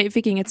till en tjej,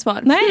 fick inget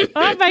svar. Nej,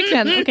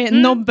 verkligen. Okej,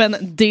 nobben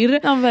dirr.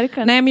 Ja,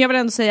 verkligen. Nej, men jag vill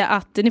ändå säga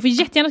att ni får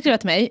jättegärna skriva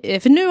till mig.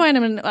 För nu har jag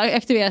nämligen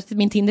aktiverat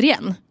min Tinder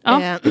igen.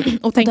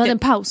 Och tänkte, du hade en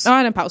paus.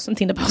 Ja, en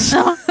Tinderpaus.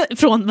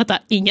 Från,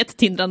 inget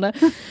tindrande.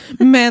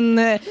 Men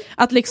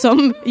att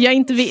liksom,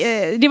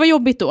 det var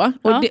jobbigt då.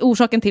 Och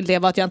orsaken till det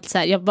var att jag inte så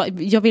här, jag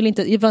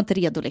var inte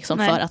redo liksom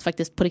för att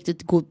faktiskt på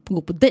riktigt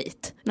gå på dejt.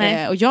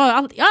 Och jag har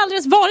aldrig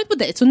ens varit på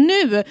dejt, så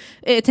nu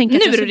tänker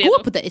jag att jag ska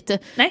gå på dejt.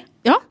 Nej.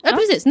 Ja,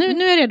 precis. Nu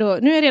är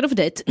jag redo för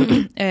dejt.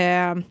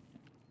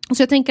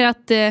 Så jag tänker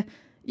att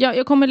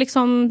jag kommer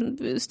liksom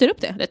styra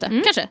upp det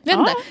lite. Kanske, vet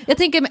inte. Jag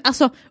tänker,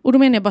 alltså, och då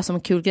menar jag bara som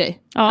en kul grej.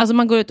 Alltså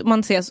man går ut och man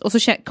ses och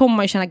så kommer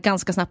man ju känna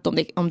ganska snabbt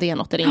om det är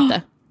något eller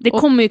inte. Det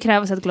kommer ju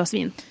krävas ett glas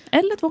vin.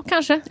 Eller 2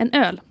 kanske. En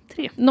öl.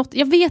 3.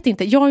 Jag vet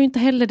inte. Jag är ju inte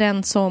heller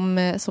den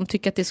som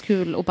tycker att det är så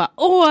kul och bara,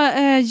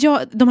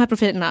 de här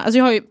profilerna. Alltså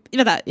jag har ju,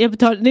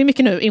 det är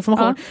mycket nu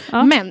information.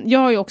 Men jag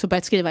har ju också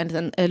börjat skriva en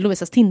liten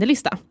Lovisas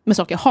Tinderlista med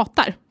saker jag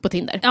hatar på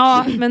Tinder.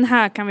 Ja, men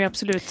här kan vi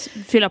absolut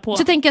fylla på.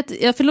 Så jag tänker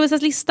att för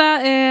Lovisas lista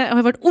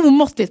har varit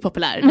omåttligt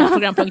populär, den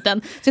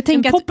programpunkten. Så jag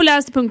tänker den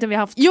populäraste punkten vi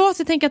har haft. Ja,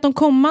 så jag tänker att de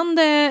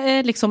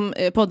kommande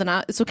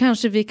poddarna så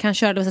kanske vi kan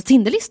köra Lovisas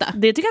Tinderlista.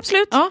 Det tycker jag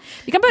absolut. Ja.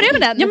 Vi kan börja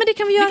med den. Ja, men det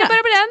kan vi göra. Vi kan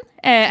börja med den.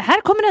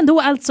 Här kommer den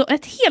då alltså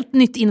ett helt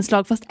nytt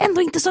inslag, fast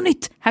ändå inte så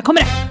nytt. Här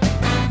kommer det.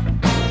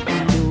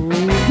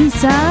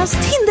 Lovisas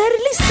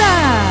Tinderlista.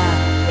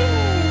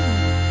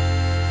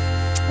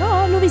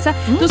 Ja, Lovisa.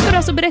 Då ska du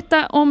alltså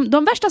berätta om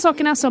de värsta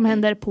sakerna som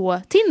händer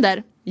på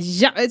Tinder.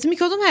 Ja, så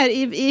mycket av de här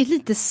är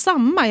lite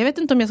samma. Jag vet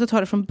inte om jag ska ta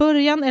det från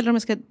början eller om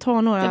jag ska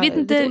ta några. Jag vet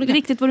inte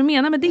riktigt vad du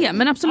menar med det,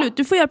 men absolut,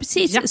 du får göra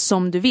precis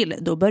som du vill.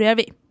 Då börjar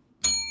vi.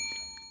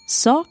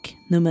 Sak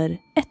nummer 1.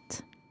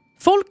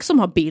 Folk som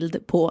har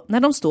bild på när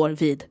de står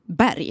vid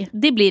berg.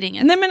 Det blir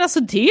inget. Nej, men alltså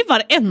det är ju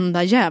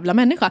varenda jävla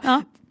människa.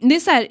 Ja. Det är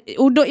så här,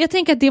 och då, jag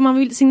tänker att det man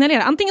vill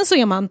signalera, antingen så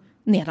är man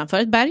nedanför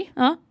ett berg,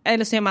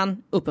 eller så är man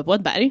uppe på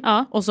ett berg,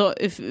 och så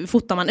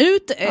fotar man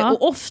ut,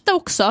 och ofta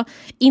också,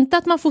 inte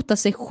att man fotar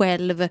sig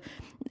själv,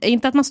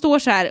 inte att man står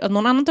så här, att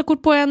någon annan tar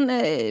kort på en,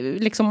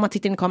 liksom man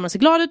tittar in i kameran och ser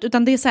glad ut,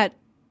 utan det är så här,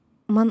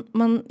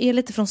 man är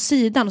lite från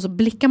sidan och så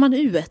blickar man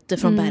ut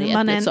från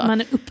berget.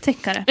 Man är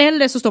upptäckare.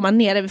 Eller så står man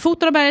nere vid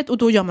foten av berget och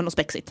då gör man något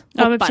spexigt.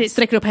 Hoppar,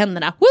 sträcker upp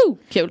händerna. Woo!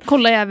 Kul.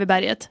 Kollar jag över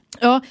berget.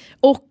 Ja,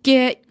 och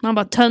man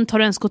bara, tönt, har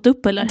du ens gått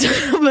upp eller?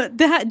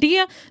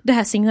 det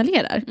här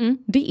signalerar.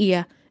 Det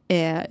är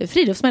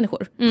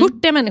friluftsmänniskor,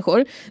 hurtiga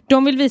människor.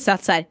 De vill visa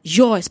att så här,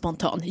 jag är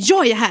spontan,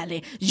 jag är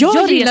härlig,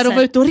 jag gillar att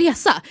vara ute och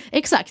resa.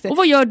 Exakt. Och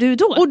vad gör du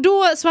då? Och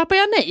då svarar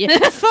jag nej,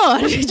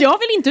 för jag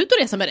vill inte ut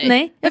och resa med dig.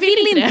 Nej, jag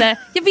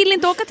vill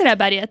inte åka till det här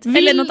berget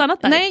eller något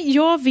annat berg. Nej,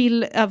 jag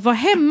vill vara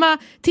hemma,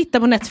 titta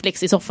på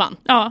Netflix i soffan.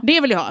 Ja.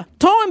 Det vill jag ha.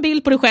 Ta en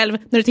bild på dig själv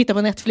när du tittar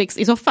på Netflix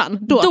i soffan.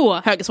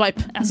 Då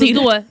högerswipe. Alltså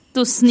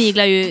då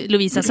sniglar ju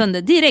Lovisa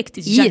sönder direkt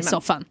i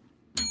soffan.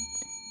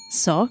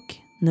 Sak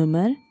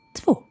nummer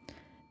 2.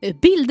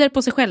 Bilder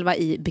på sig själva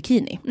i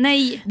bikini.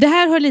 Nej. Det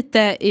här hör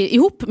lite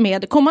ihop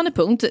med kommande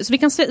punkt, så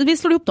vi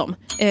slår ihop dem.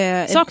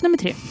 Sak nummer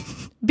 3.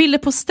 Bilder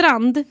på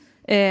strand,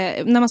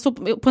 när man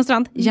står på en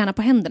strand, gärna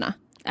på händerna.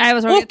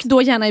 Och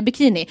då gärna i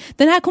bikini.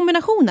 Den här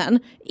kombinationen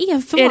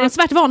är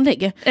förvånansvärt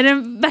vanlig. Är det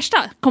den värsta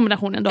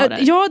kombinationen då?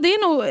 Ja, det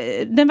är nog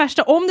den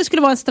värsta. Om det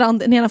skulle vara en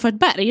strand nedanför ett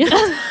berg.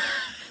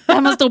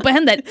 Där man står på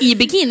händer i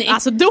bikini.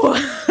 Alltså då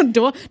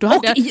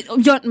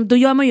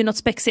gör man ju något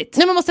spexigt.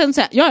 Nej, man måste ändå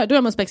säga, då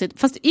gör man spexigt.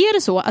 Fast är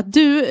det så att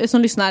du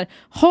som lyssnar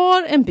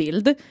har en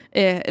bild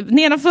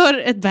nedanför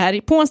ett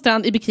berg på en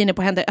strand i bikini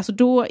på händer, alltså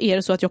då är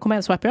det så att jag kommer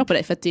att swipa på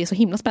dig för att det är så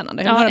himla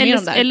spännande.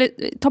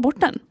 Eller ta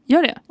bort den.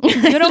 Gör det.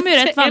 Gör dem ju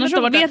rätt, för annars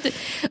så vet du.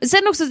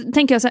 Sen också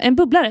tänker jag så här, en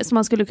bubblare som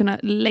man skulle kunna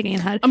lägga in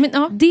här.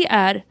 Det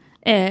är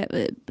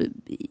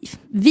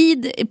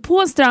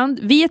på en strand,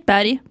 vid ett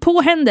berg,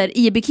 på händer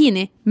i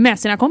bikini med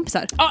sina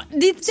kompisar.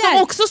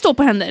 Som också står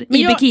på händer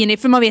i bikini,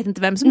 för man vet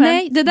inte vem som är.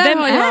 Nej, det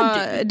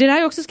där har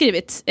jag också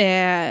skrivit.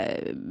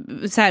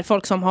 Så här,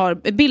 folk som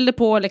har bilder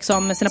på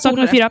liksom sina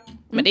polare. 4.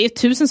 Men det är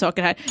 1000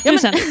 saker här.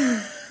 1000.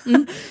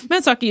 Men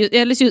en sak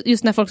är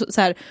just när folk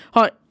så här,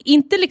 har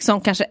inte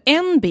liksom kanske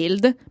en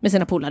bild med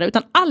sina polare,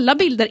 utan alla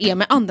bilder är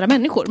med andra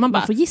människor. Man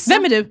bara, får gissa.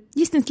 vem är du?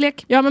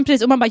 Gissningslek. Ja, men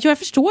precis. Och man bara, jag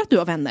förstår att du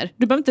har vänner.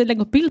 Du behöver inte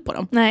lägga upp bild på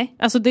dem. Nej.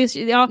 Alltså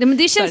Men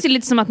det känns ju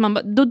lite som att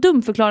man då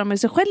dumförklarar man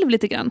sig själv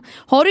lite grann.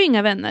 Har du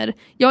inga vänner?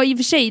 Ja, i och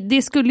för sig,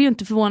 det skulle ju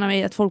inte förvåna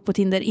mig att folk på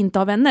Tinder inte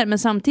har vänner, men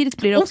samtidigt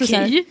blir det också så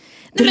här...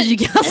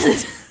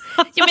 Drygast.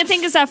 Ja, men jag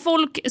tänker så här,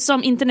 folk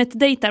som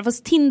internetdejtar,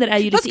 fast Tinder är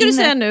ju lite Vad ska du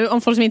säga nu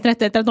om folk som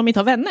internetdejtar att de inte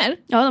har vänner?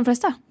 Ja, de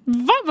flesta.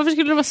 Va? Varför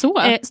skulle det vara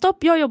så?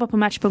 Stopp, jag jobbar på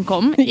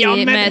Match.com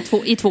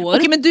i 2 år.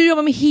 Okej, men du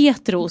jobbar med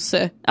heteros.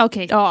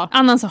 Okej,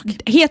 annan sak.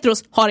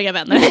 Heteros har inga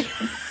vänner.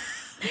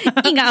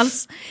 Inga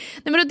alls.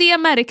 Nej, men det jag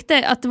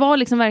märkte att det var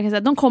liksom verkligen så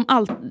här, de kom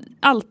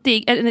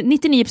alltid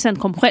 99%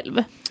 kom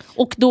själv.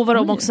 Och då var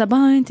de också så här, jag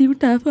har inte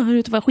gjort det här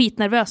förut, och var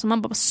skitnervös, och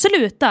man bara,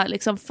 sluta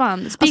liksom,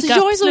 fan, alltså, jag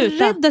är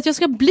så rädd att jag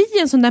ska bli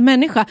en sån där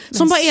människa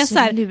som bara är så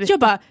här,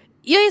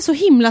 jag är så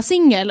himla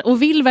singel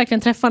och vill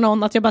verkligen träffa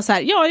någon, att jag bara så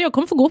här, jag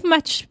kommer få gå på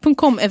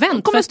Match.com-event.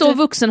 Jag kommer stå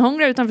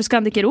vuxenhångla utanför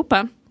Scandic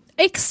Europa.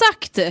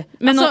 Exakt!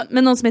 Men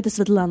någon som heter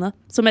Svetlana,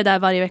 som är där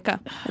varje vecka.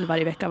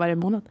 Eller varje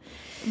månad.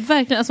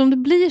 Verkligen, alltså om det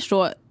blir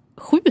så,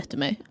 skjut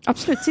mig.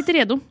 Absolut, sitter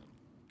redo.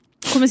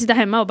 Kommer sitta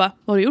hemma och bara,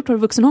 vad har du gjort? Har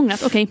du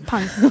vuxenhånglat? Okej,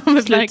 pang.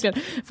 Verkligen.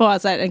 Få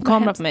alltså en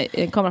kamera på mig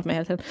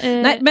hela tiden.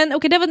 Nej, men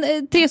okej, det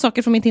var 3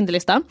 saker från min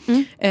Tinderlista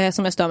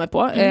som jag stör mig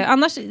på.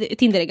 Annars,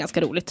 Tinder är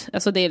ganska roligt.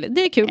 Alltså det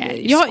är kul.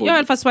 Jag har i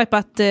alla fall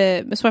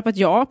swipat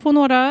ja på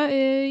några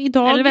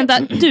idag. Eller vänta,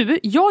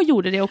 jag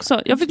gjorde det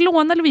också. Jag fick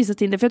låna Lovisas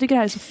Tinder för jag tycker det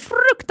här är så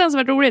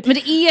fruktansvärt roligt. Men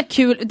det är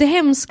kul. Det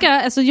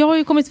hemska, alltså jag har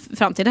ju kommit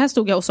fram till, det här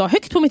stod jag och sa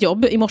högt på mitt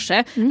jobb i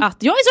morse, att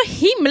jag är så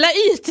himla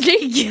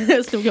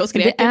ytlig. Stod jag och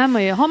skrek. Det är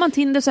man ju. Har man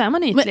Tinder så är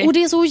man ytlig. Och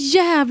det är så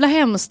jävla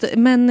hemskt.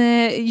 Men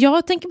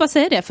jag tänker bara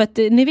säga det, för att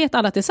ni vet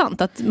alla att det är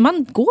sant. Att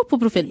man går på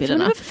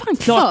profilbilderna. Men för fan,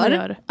 klart man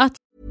gör. Att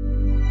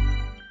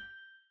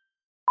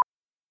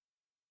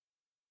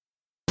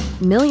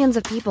Millions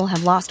of people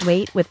have lost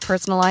weight with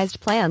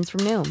personalized plans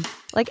from Noom.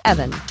 Like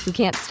Evan, who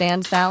can't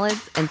stand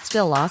salads and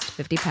still lost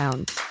 50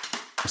 pounds.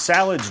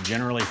 Salads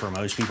generally for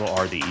most people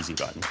are the easy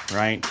button,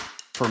 right?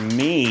 For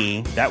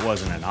me, that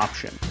wasn't an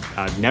option.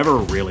 I never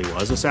really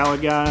was a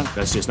salad guy.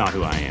 That's just not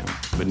who I am.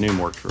 But Noom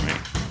worked for me.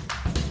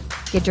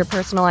 Get your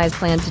personalized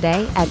plan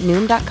today at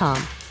Noom.com.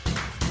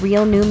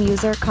 Real Noom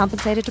user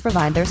compensated to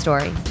provide their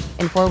story.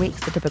 In 4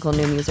 weeks, the typical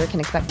Noom user can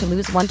expect to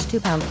lose 1 to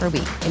 2 pounds per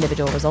week.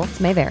 Individual results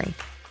may vary.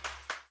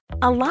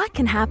 A lot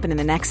can happen in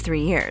the next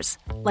 3 years.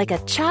 Like a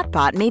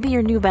chatbot may be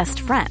your new best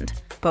friend.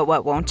 But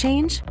what won't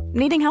change?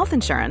 Needing health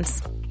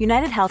insurance.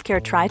 United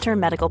Healthcare Tri-Term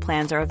Medical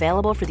Plans are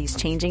available for these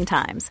changing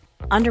times.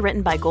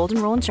 Underwritten by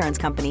Golden Rule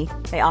Insurance Company,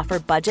 they offer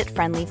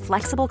budget-friendly,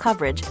 flexible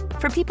coverage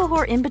for people who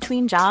are in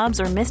between jobs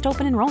or missed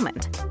open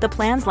enrollment. The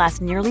plans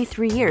last nearly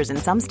 3 years in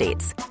some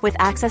states, with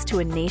access to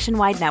a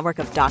nationwide network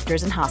of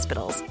doctors and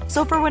hospitals.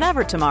 So for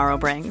whatever tomorrow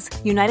brings,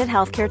 United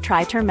Healthcare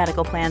Tri-Term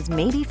Medical Plans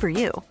may be for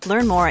you.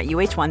 Learn more at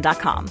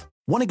uh1.com.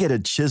 Want to get a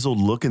chiseled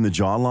look in the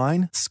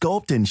jawline?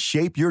 Sculpt and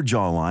shape your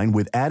jawline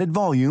with added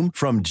volume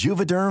from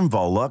Juvederm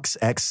Volux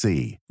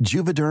XC.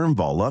 Juvederm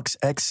Volux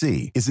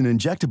XC is an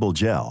injectable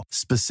gel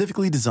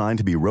specifically designed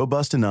to be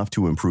robust enough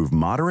to improve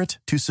moderate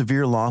to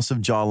severe loss of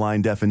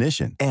jawline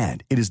definition.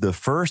 And it is the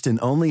first and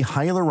only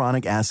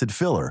hyaluronic acid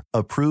filler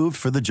approved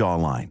for the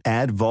jawline.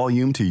 Add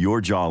volume to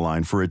your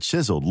jawline for a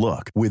chiseled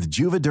look with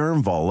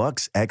Juvederm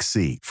Volux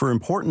XC. For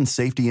important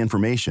safety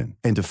information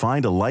and to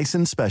find a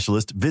licensed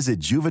specialist, visit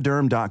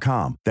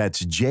Juvederm.com.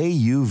 That's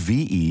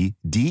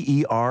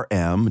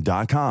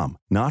Juvederm.com.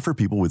 Not for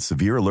people with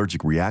severe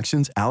allergic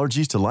reactions,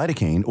 allergies to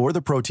lidocaine, or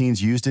the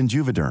proteins used in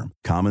Juvederm.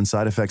 Common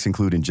side effects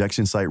include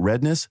injection site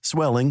redness,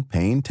 swelling,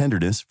 pain,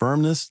 tenderness,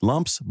 firmness,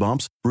 lumps,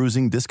 bumps,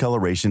 bruising,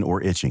 discoloration,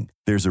 or itching.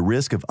 There's a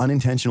risk of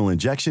unintentional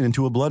injection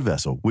into a blood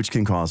vessel, which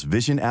can cause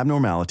vision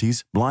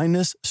abnormalities,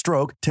 blindness,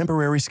 stroke,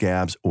 temporary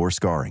scabs, or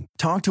scarring.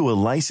 Talk to a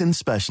licensed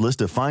specialist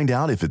to find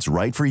out if it's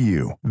right for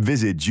you.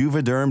 Visit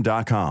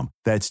Juvederm.com.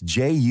 That's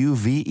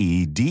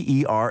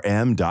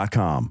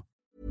Juvederm.com.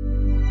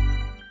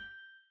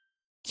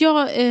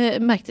 jag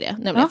märkte det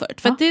nämligen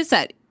förut. För att det är så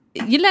här,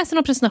 jag läser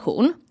någon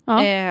presentation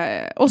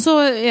och så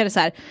är det så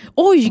här,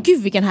 oj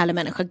gud vilken härlig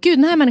människa, gud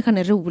den här människan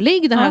är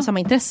rolig, den här har samma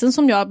intressen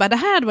som jag, bara, det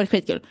här hade varit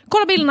skitkul,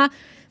 kolla bilderna,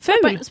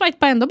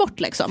 swipa ändå bort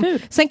liksom.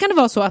 Sen kan det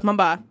vara så att man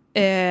bara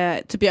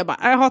typ jag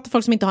hatar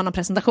folk som inte har någon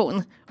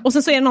presentation, och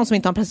sen så är det någon som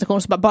inte har en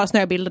presentation, så bara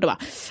snöar bilder, då bara,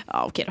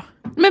 ja okej då.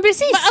 Men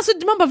precis, alltså,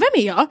 man bara,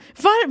 vem är jag?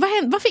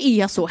 Varför är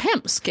jag så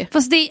hemsk?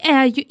 Fast det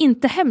är ju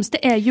inte hemskt,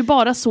 det är ju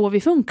bara så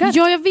vi funkar.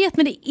 Ja, jag vet,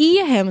 men det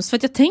är hemskt, för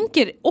att jag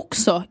tänker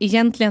också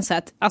egentligen så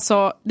att,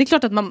 alltså, det är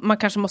klart att man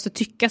kanske måste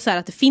tycka så här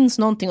att det finns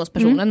någonting hos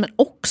personen, men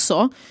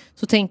också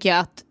så tänker jag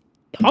att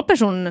har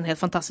personen en helt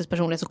fantastisk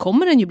personlighet, så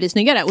kommer den ju bli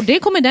snyggare, och det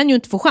kommer den ju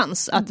inte få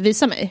chans att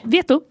visa mig.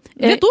 Veto.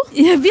 Veto?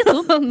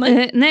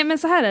 Nej, men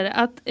så här är det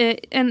att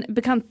en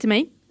bekant till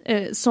mig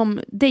som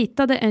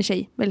dejtade en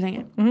tjej väldigt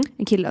länge,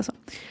 en kille alltså.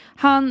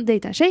 Han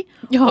dejtade en tjej.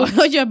 Ja,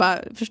 jag bara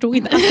förstod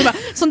inte.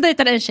 Som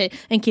dejtade en tjej,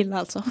 en kille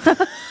alltså.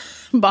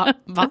 Va?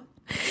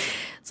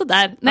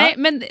 Sådär. Nej,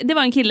 men det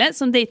var en kille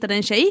som dejtade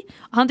en tjej.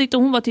 Han tyckte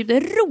hon var typ det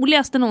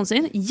roligaste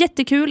någonsin.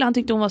 Jättekul. Han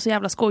tyckte hon var så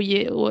jävla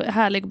skojig och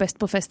härlig och bäst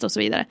på fest och så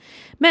vidare.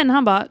 Men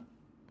han bara,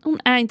 hon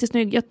är inte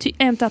snygg. Jag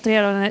är inte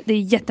attraherad av henne. Det är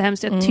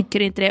jättehemskt. Jag tycker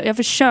inte det. Jag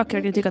försöker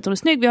verkligen tycka att hon är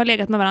snygg. Vi har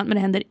legat med varandra, men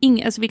det händer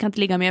inget. Alltså vi kan inte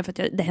ligga med för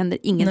att det händer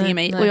ingenting i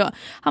mig. Och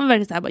han var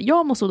verkligen så här,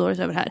 jag mår så dåligt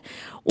över det här.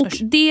 Och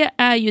det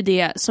är ju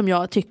det som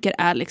jag tycker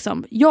är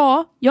liksom,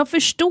 ja, jag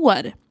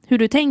förstår hur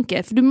du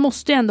tänker. För du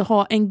måste ju ändå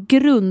ha en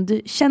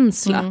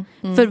grundkänsla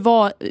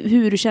för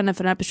hur du känner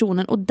för den här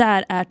personen. Och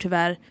där är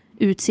tyvärr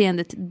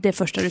utseendet det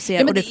första du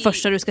ser och det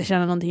första du ska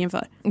känna någonting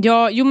inför.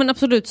 Ja, jo men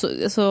absolut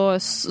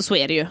så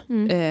är det ju.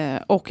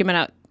 Och jag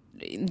menar,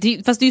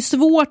 fast det är ju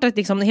svårt att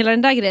liksom, hela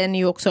den där grejen är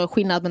ju också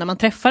skillnad när man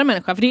träffar en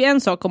människa. För det är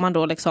en sak om man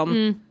då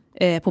liksom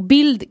på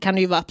bild kan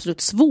det ju vara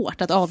absolut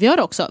svart att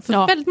avgöra också.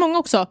 För väldigt många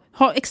också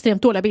har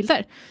extremt dåliga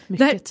bilder.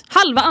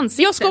 Halva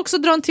ansiktet. Jag ska också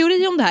dra en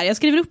teori om det här. Jag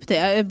skriver upp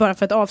det bara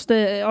för att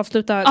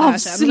avsluta det här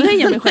sen.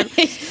 Avslöja mig själv.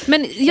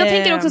 Men jag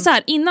tänker också så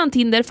här, innan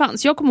Tinder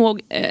fanns. Jag kommer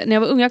ihåg när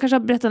jag var ung, jag kanske har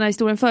berättat den här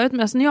historien förut,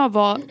 men alltså när jag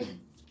var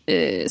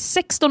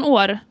 16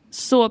 år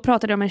så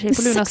pratade jag med en tjej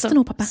på Lunarstorm. 16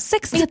 år pappa.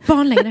 16 ett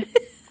barn längre.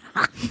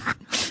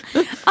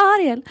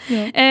 Ariel.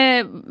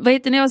 Vad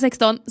heter, när jag var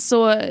 16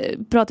 så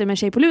pratade jag med en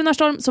tjej på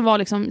Lunarstorm som var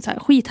liksom så här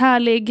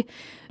skithärlig,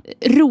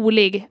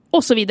 rolig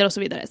och så vidare och så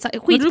vidare. Så här,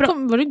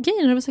 var du gay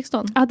när du var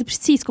 16? Jag hade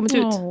precis kommit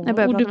ut när jag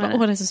började prata med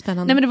henne. Det är så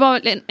spännande. Nej, men det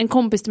var en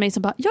kompis till mig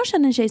som bara, jag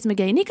känner en tjej som är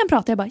gay, ni kan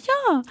prata. Jag bara,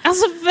 ja.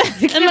 Alltså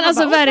verkligen. Nej, men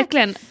alltså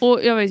verkligen. Och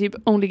jag var ju typ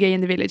only gay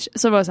in the village.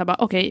 Så var jag så här bara,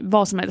 okej,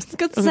 vad som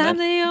helst. I'm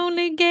the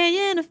only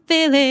gay in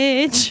the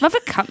village. Varför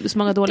kan du så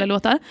många dåliga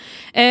låtar?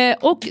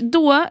 Och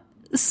då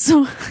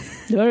så...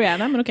 Det var du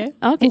gärna, men okej.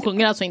 Hon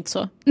sjunger alltså inte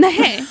så.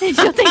 Nej,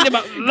 jag tänkte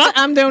bara, va?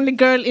 I'm the only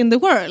girl in the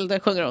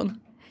world, sjunger hon.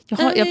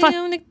 Jag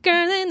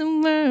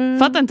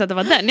fattar inte att det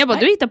var den. Jag bara,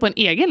 du hittar på en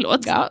egen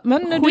låt. Ja,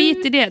 men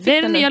skit i det. Det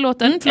är den nya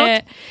låten.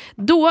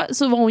 Då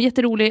så var hon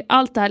jätterolig.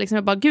 Allt det här liksom,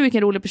 jag bara, gud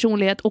vilken rolig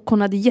personlighet. Och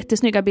hon hade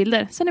jättesnygga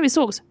bilder. Sen när vi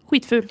sågs,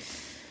 skitful.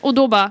 Och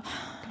då bara...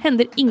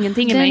 händer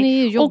ingenting i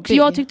mig. Och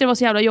jag tyckte det var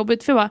så jävla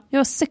jobbigt. För jag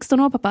var 16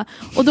 år pappa.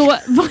 Och då,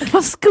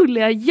 vad skulle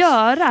jag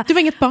göra? Du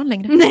var inget barn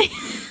längre. Nej.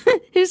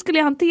 Hur skulle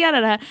jag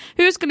hantera det här?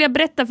 Hur skulle jag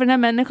berätta för den här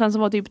människan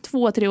som var typ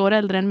 2-3 år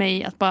äldre än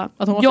mig att bara,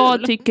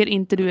 jag tycker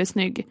inte du är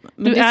snygg.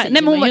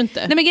 Men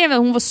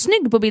hon var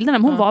snygg på bilderna,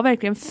 men hon var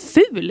verkligen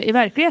ful i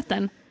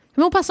verkligheten.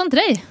 Men hon passade inte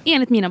dig.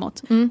 Enligt mina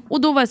mått.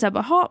 Och då var jag så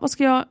här, vad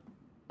ska jag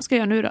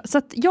göra nu då? Så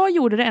att jag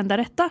gjorde det enda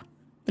rätta.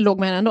 Låg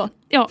med henne ändå?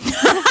 Ja.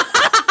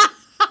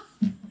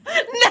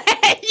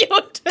 Nej,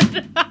 gjorde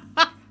du?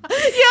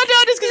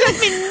 Du skulle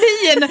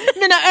sett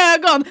mina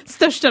ögon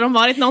största de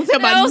varit någonsin.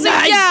 Jag bara, det var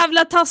så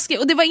jävla taskig.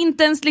 Och det var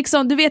inte ens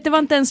liksom, du vet, det var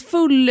inte ens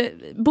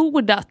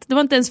fullbordat. Det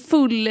var inte ens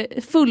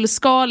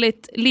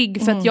fullskaligt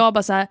ligg för att jag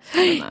bara så här,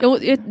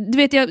 du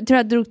vet, jag tror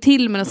jag drog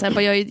till mig och så här,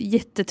 bara, jag är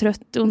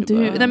jättetrött, ont i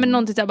huvudet. Nej, men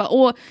någonting så här,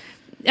 bara,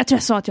 jag tror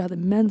jag sa att jag hade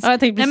mens. Ja,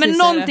 nej, men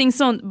någonting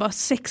sånt, bara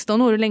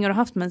 16 år, hur länge har du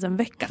haft mens? En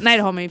vecka? Nej,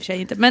 det har man ju i och för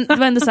sig inte. Men det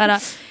var ändå så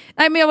här,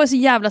 nej, men jag var så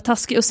jävla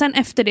taskig. Och sen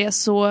efter det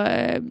så,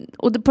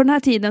 och på den här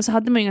tiden så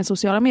hade man inga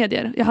sociala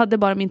medier. Jag hade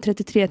bara min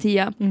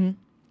 3310.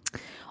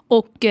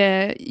 Och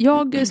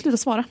jag slutade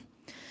svara.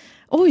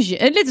 Oj,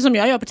 är det lite som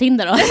jag gör på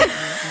Tinder då?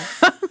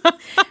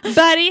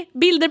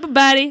 Bilder på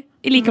berg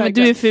är lika med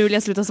du är ful,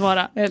 jag slutar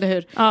svara. Eller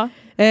hur? Ja.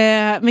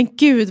 Men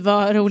gud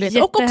vad roligt.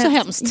 Och också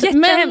hemskt.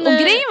 Men, och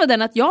grejen var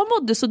den att jag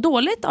mådde så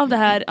dåligt av det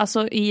här,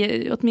 alltså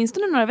i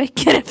åtminstone några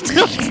veckor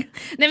efteråt.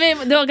 Nej,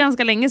 men det var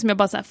ganska länge som jag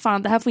bara såhär,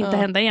 fan det här får inte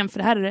hända igen, för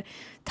det här är det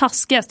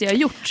taskigaste jag har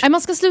gjort. Nej,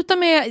 man ska sluta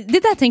med, det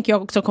där tänker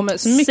jag också kommer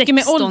så mycket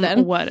med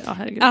åldern. År.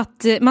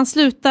 Att man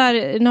slutar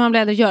när man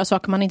blir äldre göra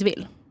saker man inte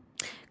vill.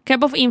 Kan jag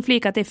bara få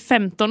inflika att det är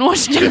 15 år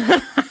sedan?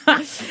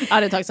 Ja,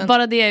 det är tacksamt.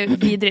 Bara det är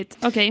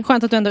vidrigt. Okay.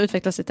 Skönt att du ändå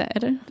utvecklas lite,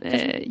 eller?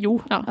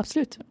 Jo, ja.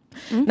 Absolut.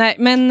 Nej,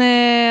 men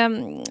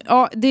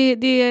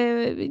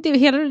det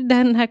hela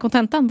den här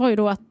kontentan var ju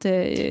då att...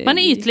 man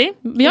är ytlig,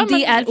 ja,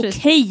 det är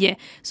okej.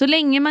 Så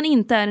länge man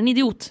inte är en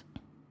idiot.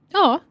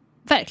 Ja,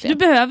 verkligen.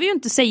 Du behöver ju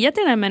inte säga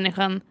till den här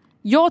människan,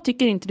 jag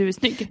tycker inte du är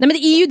snygg. Nej, men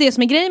det är ju det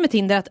som är grejen med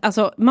Tinder, att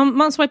alltså,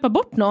 man swipar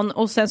bort någon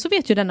och sen så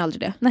vet ju den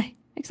aldrig det. Nej.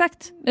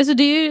 Exakt. Alltså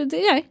det är ju,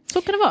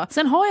 så kan det vara.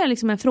 Sen har jag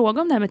liksom en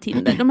fråga om det här med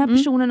Tinder. De här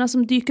personerna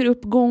som dyker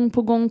upp gång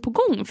på gång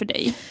för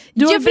dig.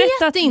 Du har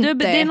berättat, vet inte.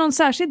 Det är någon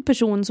särskild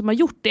person som har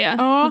gjort det.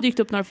 Ja. Och dykt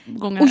upp några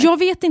gånger. Och jag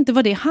vet inte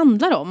vad det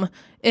handlar om.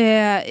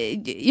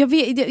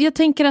 Jag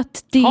tänker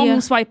att det... Har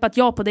hon swipat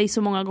ja på dig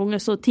så många gånger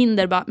så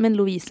Tinder bara, men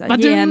Lovisa,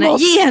 ge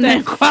henne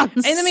en chans.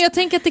 Nej, men jag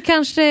tänker att det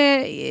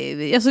kanske...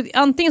 Alltså,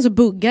 antingen så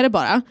buggar det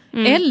bara.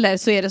 Eller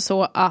så är det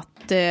så att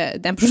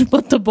den personen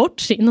bara tar bort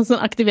sin och sen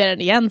aktiverar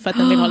den igen för att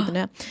den vill ha lite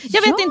nya.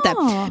 Jag vet inte.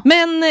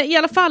 Men i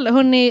alla fall,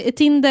 hörni,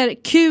 Tinder,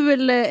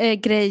 kul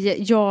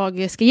grej.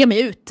 Jag ska ge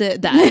mig ut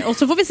där. Och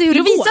så får vi se hur det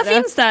går. Lovisa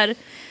finns där.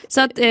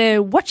 Så att,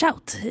 watch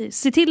out.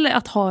 Se till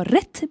att ha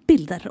rätt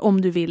bilder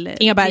om du vill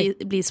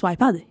bli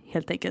swipad,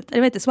 helt enkelt.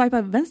 Eller vet du,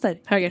 swipa vänster.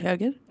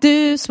 Höger.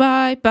 Du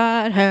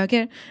swipar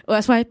höger och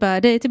jag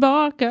swipar dig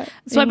tillbaka.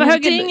 Swipa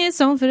höger. Ingenting är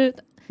som förut.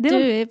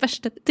 Du är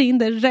värsta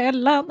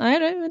Tinderrellan.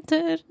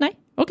 Nej,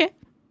 okej.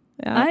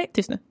 Nej,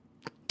 tyst nu.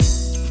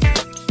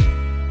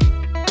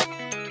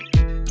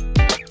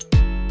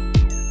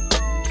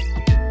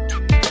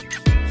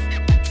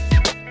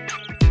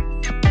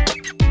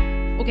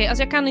 Okej,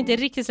 alltså jag kan inte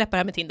riktigt släppa det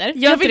här med Tinder.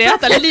 Jag vill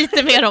prata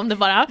lite mer om det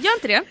bara. Gör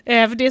inte det?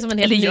 För det är som en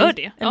helt,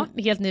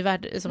 en helt ny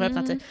värld som jag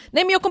pratar. Nej,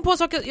 men jag kom på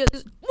saker...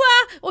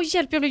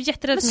 hjälp, jag blev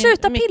jätterädd. Men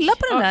sluta pilla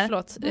på den där.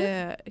 Förlåt.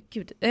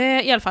 Gud.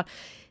 I alla fall,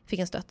 fick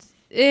en stöt.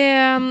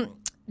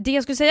 Det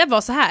jag skulle säga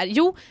var så här.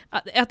 Jo,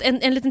 att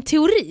en liten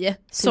teori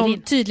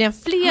som tydligen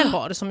fler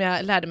har, som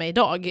jag lärde mig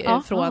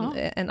idag från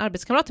en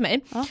arbetskamrat till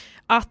mig.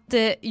 Att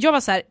jag var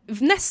så här,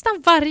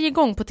 nästan varje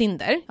gång på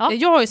Tinder,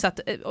 jag har ju satt,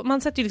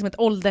 man sätter ju liksom ett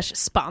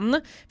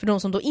åldersspann för de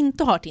som då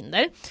inte har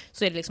Tinder,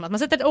 så är det liksom att man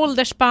sätter ett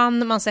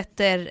åldersspann, man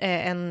sätter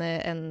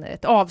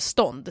ett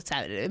avstånd så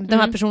här, den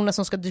här personen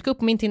som ska dyka upp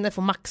på min Tinder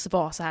får max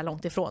vara så här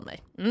långt ifrån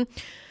mig.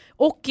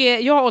 Och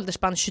jag har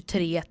åldersspann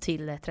 23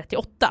 till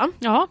 38.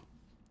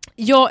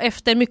 Jag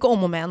efter mycket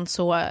om och men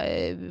så var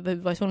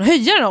jag tvungen att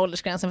höja den här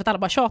åldersgränsen för att alla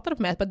bara tjatade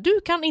på mig att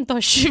du kan inte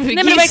ha 20. Nej,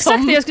 men det var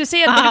exakt det jag skulle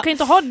säga, du kan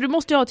inte ha, du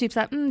måste ju ha typ så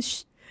här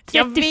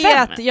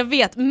 35. Jag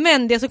vet,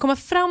 men det jag ska komma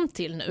fram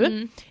till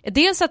nu är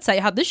dels att säga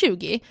jag hade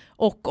 20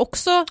 och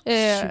också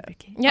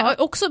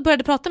jag också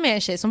började prata med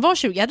en tjej som var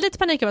 20. Jag hade lite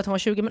panik över att hon var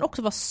 20 men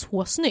också var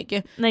så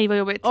snygg. Nej, vad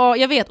jobbigt. Ja,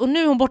 jag vet, och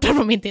nu är hon borta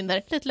från min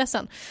Tinder. Lite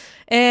ledsen.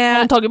 Har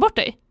hon tagit bort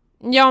dig?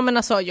 Ja, men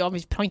alltså, vi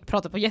har inte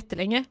pratat på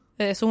jättelänge.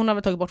 Så hon har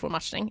väl tagit bort vår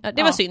matchning.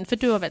 Det var synd, för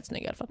du var väldigt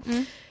snygg i alla fall.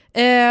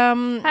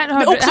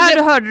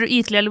 Här hörde du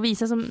ytliga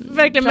Lovisa som...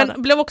 Verkligen,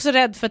 men blev också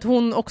rädd för att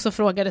hon också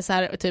frågade så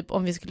här, typ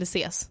om vi skulle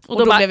ses.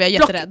 Och då blev jag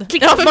jätterädd.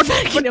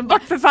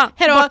 Bort för fan.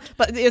 Hejdå.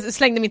 Jag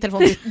slängde min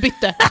telefon,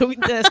 bytte.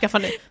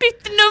 Skaffade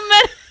bytte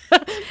nummer.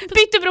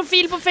 Bytte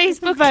profil på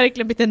Facebook.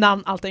 Verkligen, bytte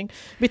namn, allting.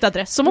 Bytte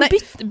adress. Som om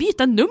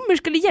byta nummer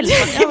skulle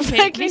hjälpa.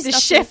 Verkligen inte,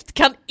 käft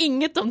kan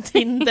inget om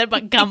Tinder. Bara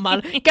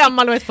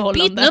gammal och ett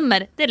förhållande. Byt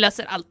nummer, det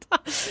löser allt.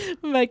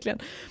 Verkligen.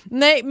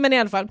 Nej, men i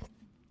alla fall.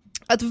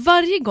 Att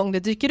varje gång det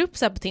dyker upp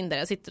så här på Tinder,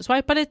 jag sitter och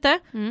swipar lite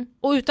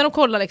och utan att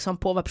kolla liksom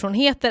på vad personen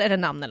heter eller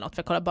namn eller något, för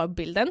jag kollar bara på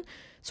bilden,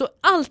 så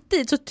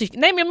alltid så nej,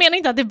 men jag menar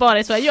inte att det bara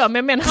är så jag gör, men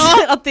jag menar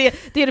att det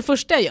är det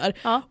första jag gör.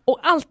 Och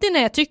alltid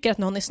när jag tycker att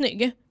någon är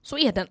snygg så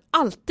är den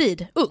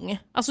alltid ung.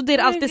 Alltså det är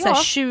alltid så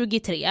här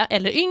 23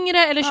 eller yngre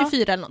eller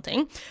 24 eller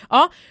någonting.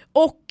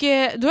 Och då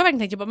har jag verkligen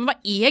tänkt, men vad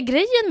är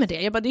grejen med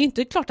det? Jag bara, det är ju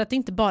inte klart att det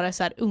inte bara är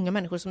så här unga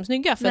människor som är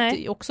snygga, för att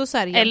det är också så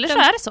här egentligen... Eller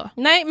så är det så.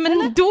 Nej,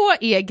 men då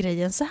är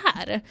grejen så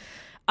här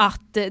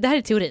att det här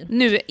är teorin.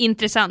 Nu,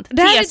 intressant.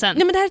 Det här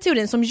är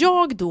teorin som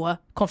jag då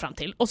kom fram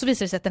till. Och så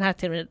visade det sig att den här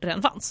teorin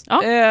redan fanns.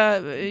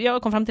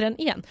 Jag kom fram till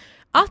den igen.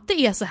 Att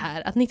det är så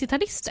här att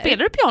 90-talister...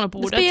 Spelar du piano på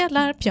bordet?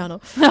 Spelar piano.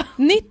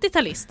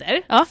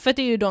 90-talister, för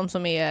det är ju de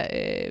som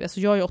är... Alltså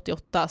jag är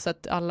 88, så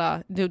att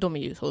alla... De är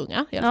ju så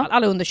unga i alla fall.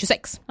 Alla under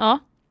 26.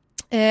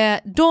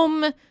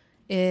 De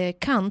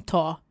kan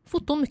ta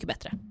foton mycket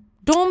bättre.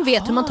 De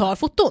vet hur man tar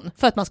foton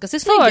för att man ska se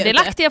snygg ut.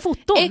 Fördelaktiga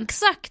foton.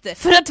 Exakt.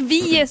 För att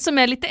vi som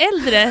är lite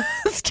äldre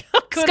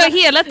ska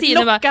hela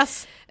tiden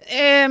lockas.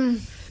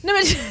 Nej,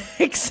 men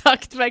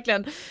exakt,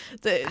 verkligen.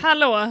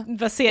 Hallå.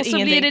 Och så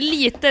blir det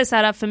lite så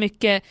här för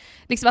mycket,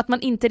 liksom att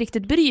man inte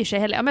riktigt bryr sig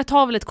heller. Men jag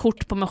tar väl ett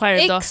kort på mig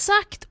själv då.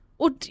 Exakt.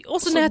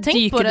 Och så när jag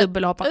tänker på det,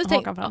 dubbelapan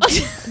fram.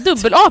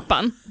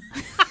 Dubbelapan.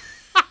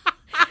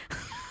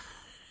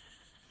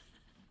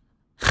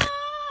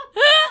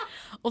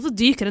 Och så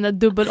dyker den där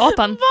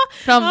dubbelapan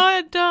fram. Ja,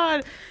 jag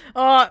dör.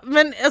 Ja,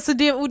 men alltså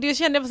det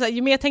kände jag så här,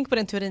 ju mer jag tänker på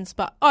den teorin så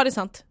bara, det är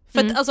sant.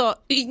 För att alltså,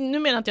 nu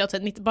menar inte jag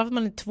att bara för att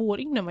man är 2 år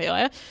yngre än vad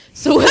jag är,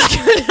 så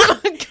skulle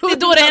man kunna... Det är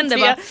då det händer,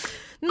 va?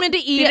 Men det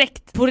är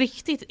direkt på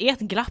riktigt ett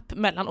glapp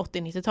mellan 80- och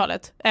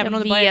 90-talet. Även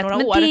om det bara är några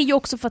år. Men det är ju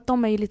också för att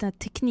de är ju lite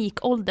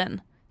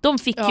teknikåldern. De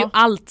fick ju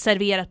allt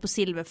serverat på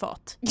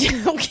silverfat.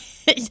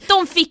 Okay.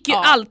 De fick ju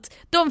allt.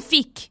 De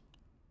fick...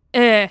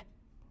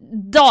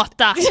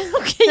 data.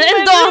 Okej,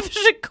 jag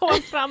försöker komma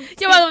fram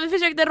till. De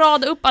försökte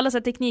rada upp alla så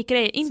här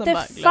teknikgrejer.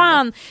 Inte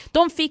fan.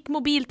 De fick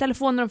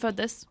mobiltelefoner när de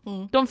föddes.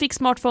 De fick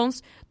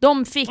smartphones.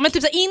 De fick... Men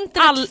typ så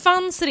internet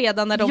fanns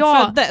redan när de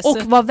föddes. Och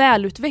var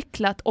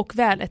välutvecklat och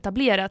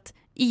väletablerat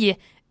i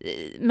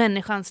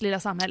människans lilla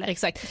samhälle.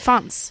 Exakt.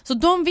 Fanns. Så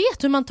de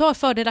vet hur man tar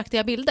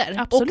fördelaktiga bilder.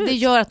 Absolut. Och det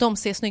gör att de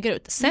ser snyggare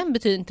ut. Sen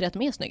betyder inte det att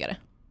de är snyggare.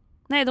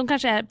 Nej, de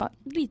kanske är bara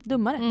lite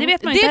dummare. Det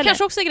vet man inte heller. Det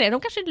kanske också är grejer.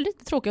 De kanske är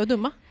lite tråkiga och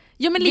dumma.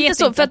 Ja, men lite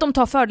så, för att de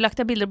tar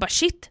fördelaktiga bilder och bara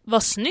shit,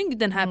 vad snygg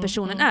den här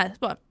personen är.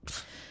 Bara,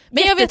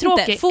 men jag vet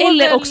inte.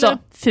 Eller också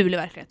ful i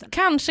verkligheten.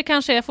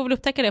 Kanske. Jag får väl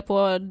upptäcka det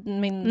på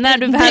min... När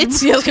du väl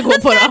jag ska gå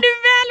på. När du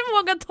väl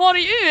vågar ta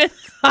dig ut.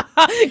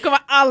 Det kommer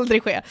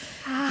aldrig ske.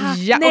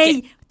 Nej,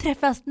 okay.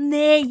 Träffas,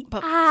 nej.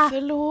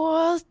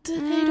 Förlåt,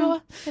 hejdå.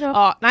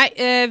 Ja,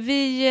 nej,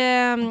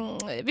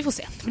 vi får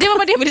se. Det var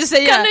bara det jag ville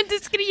säga. Kan du inte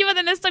skriva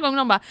det nästa gång?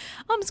 Någon bara,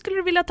 men skulle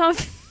du vilja ta en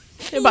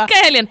fika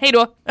helgen?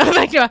 Hejdå.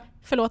 Verkligen,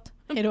 förlåt.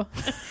 Hejdå.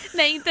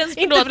 Nej, inte ens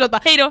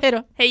förlåt. Hejdå.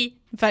 Hejdå. Hej.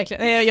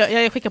 Verkligen.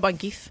 Jag skickar bara en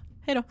gif.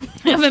 hej då.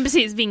 Ja, men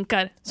precis,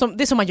 vinkar.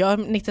 Det är som man gör,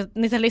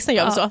 90-talisten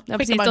gör så. Ja,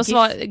 precis,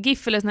 de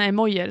GIF eller såna här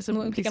emojer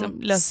som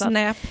liksom lösa.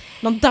 Snap,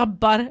 någon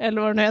dabbar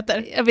eller vad det nu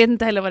heter. Jag vet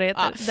inte heller vad det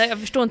heter. Jag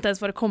förstår inte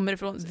ens var det kommer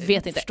ifrån.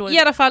 Vet inte. I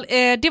alla fall,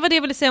 det var det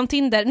jag ville säga om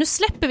Tinder. Nu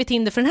släpper vi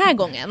Tinder för den här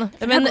gången.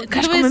 Men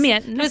kanske kommer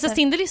mer. Lovisas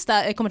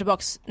Tinderlista kommer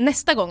tillbaks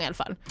nästa gång i alla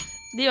fall.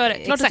 Det gör det,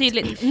 klart och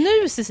tydligt.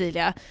 Nu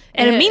Cecilia,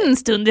 är det min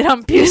stund i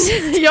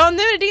rampljuset? Ja, nu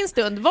är det din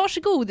stund.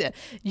 Varsågod.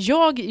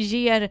 Jag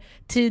ger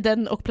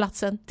tiden och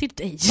platsen till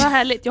dig. Vad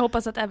härligt, jag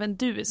hoppas att även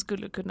du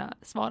skulle kunna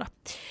svara.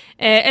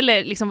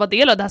 Eller liksom vara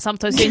del av det här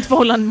samtalet så jag inte får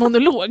hålla en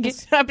monolog.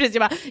 Ja,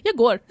 precis, jag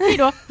går. Hej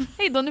då.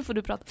 Hej då, nu får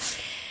du prata.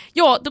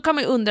 Ja, då kan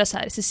man ju undra så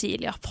här,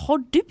 Cecilia,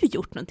 har du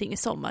gjort någonting i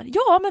sommar?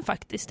 Ja, men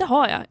faktiskt, det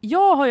har jag.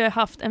 Jag har ju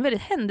haft en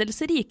väldigt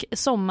händelserik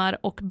sommar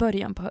och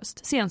början på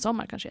höst.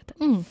 Sensommar kanske heter.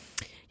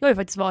 Jag har ju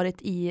faktiskt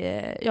varit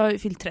jag har ju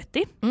fyllt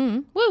 30.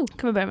 Woo,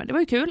 kan vi börja med. Det var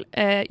ju kul.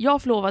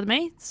 Jag förlovade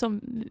mig,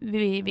 som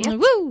vi vet.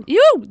 Woo.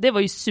 Jo, det var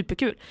ju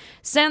superkul.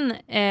 Sen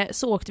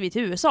så åkte vi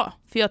till USA.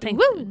 För jag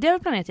tänkte, det har vi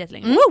planerat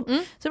jättelänge. Så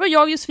det var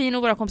jag, Josefin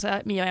och våra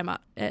kompisar Mia och Emma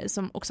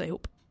som också är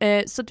ihop.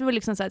 Så det var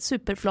liksom så här ett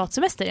superflat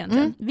semester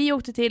egentligen. Vi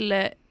åkte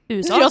till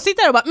USA. Jag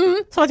sitter där och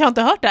bara, som att jag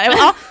inte har hört det. Jag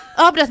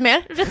bara, berätta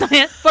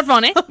mer. Vart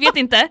var ni? Vet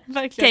inte.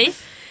 Verkligen. Okay.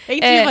 Jag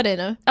intervjuar dig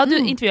nu. Ja, du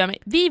intervjuar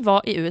mig. Vi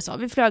var i USA.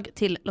 Vi flög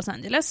till Los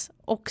Angeles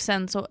och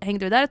sen så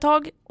hängde vi där ett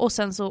tag och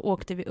sen så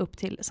åkte vi upp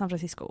till San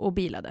Francisco och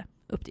bilade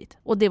upp dit.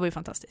 Och det var ju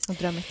fantastiskt.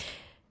 Drömmigt.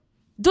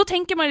 Då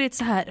tänker man lite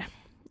så här.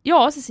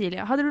 Ja,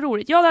 Cecilia, hade du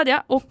roligt? Ja, det hade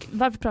jag. Och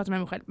varför pratar jag med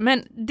mig själv?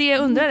 Men det jag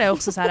undrar är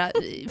också så här,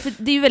 för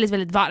det är ju väldigt,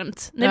 väldigt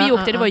varmt. När vi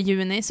åkte, det var i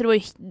juni, så det var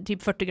ju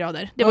typ 40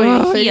 grader. Det var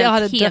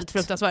ju helt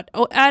fruktansvärt.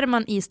 Och är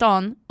man i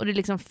stan och det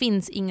liksom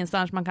finns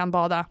ingenstans man kan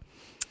bada,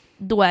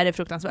 då är det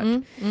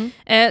fruktansvärt.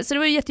 Så det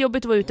var ju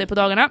jättejobbigt att vara ute på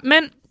dagarna.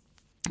 Men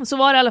så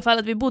var det i alla fall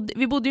att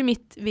vi bodde ju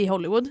mitt vid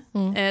Hollywood.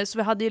 Så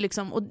vi hade ju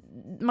liksom, och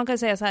man kan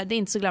säga så här, det är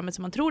inte så glammigt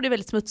som man tror, det är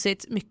väldigt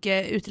smutsigt,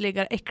 mycket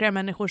uteliggare, äckliga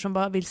människor som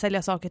bara vill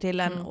sälja saker till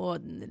en och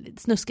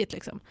snuskigt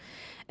liksom.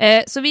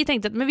 Så vi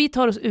tänkte att men vi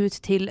tar oss ut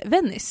till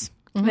Venice.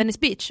 Venice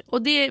Beach.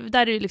 Och det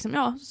där är ju liksom,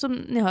 ja, som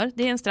ni hör,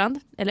 det är en strand,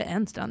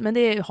 men det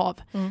är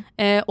hav.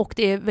 Och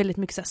det är väldigt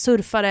mycket så här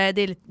surfare,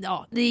 det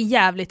är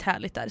jävligt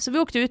härligt där. Så vi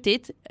åkte ut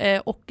dit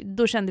och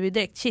då kände vi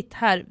direkt, shit,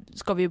 här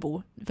ska vi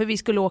bo. För vi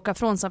skulle åka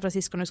från San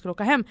Francisco när vi skulle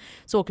åka hem,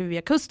 så åker vi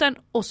via kusten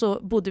och så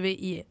bodde vi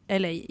i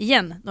LA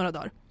igen några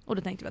dagar. Och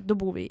då tänkte vi att då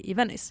bor vi i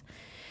Venice.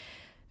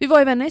 Vi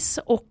var i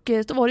Venice och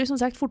då var det ju som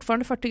sagt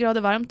fortfarande 40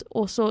 grader varmt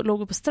och så låg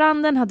vi på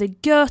stranden, hade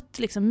gött,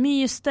 liksom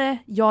myste.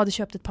 Jag hade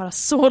köpt ett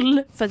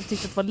parasoll för att jag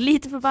tyckte att det var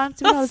lite för varmt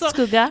så vi hade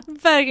skugga.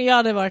 Verkligen, jag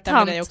hade varit där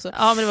med dig också.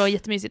 Ja, men det var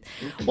jättemysigt.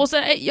 Och så,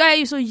 jag är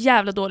ju så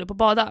jävla dålig på att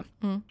bada.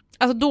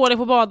 Alltså dålig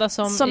på att bada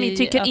som ni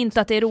tycker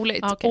inte att det är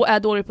roligt. Okay. Och är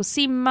dålig på att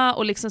simma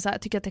och liksom så här,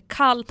 tycker att det är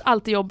kallt,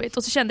 allt är jobbigt.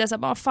 Och så kände jag så här,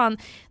 bara fan,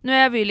 nu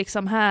är vi ju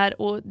liksom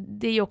här och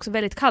det är ju också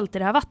väldigt kallt i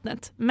det här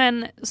vattnet.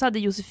 Men så hade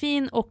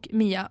Josefin och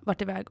Mia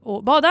varit iväg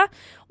och bada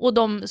och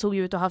de såg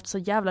ju ut och haft så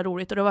jävla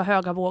roligt och det var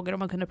höga vågor och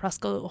man kunde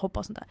plaska och hoppa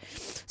och sånt där.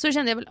 Så då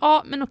kände jag väl,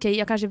 men okej,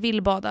 jag kanske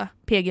vill bada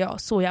PGA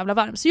så jävla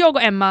varmt. Så jag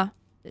och Emma,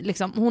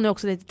 liksom, hon är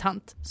också lite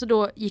tant. Så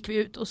då gick vi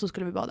ut och så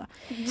skulle vi bada.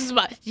 Så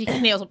bara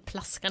gick ner och så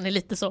plaskade ni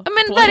lite så.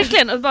 Men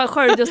verkligen, och bara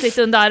sköljde oss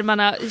lite under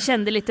armarna,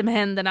 kände lite med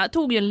händerna.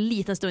 Tog ju en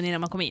liten stund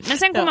innan man kom in. Men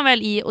sen kom man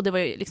väl i och det var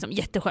ju liksom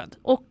jätteskönt.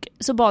 Och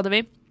så badade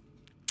vi.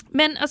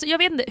 Men alltså, jag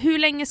vet inte, hur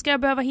länge ska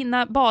jag behöva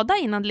hinna bada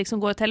innan det liksom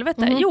går åt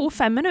helvete? Jo,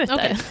 5 minuter.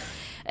 Okay.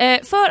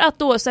 För att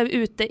då så är vi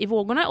ute i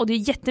vågorna och det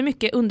är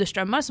jättemycket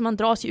underströmmar så man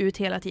dras ju ut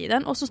hela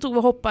tiden. Och så stod vi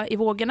och hoppade i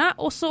vågorna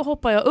och så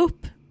hoppar jag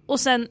upp. Och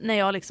sen när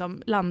jag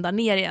liksom landar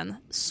ner igen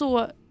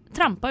så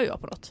trampar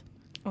jag på något.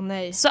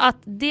 Nej. Så att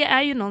det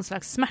är ju någon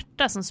slags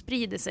smärta som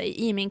sprider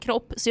sig i min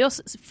kropp. Så jag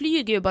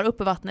flyger ju bara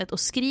upp i vattnet och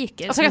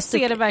skriker. Alltså jag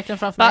ser det verkligen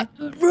framför mig.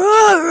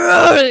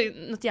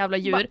 Något jävla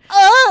djur.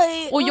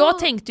 Och jag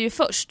tänkte ju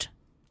först,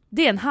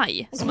 det är en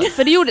haj.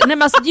 För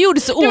det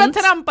gjorde så ont.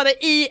 Du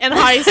trampade i en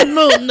hajs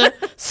mun.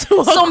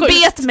 Som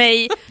bet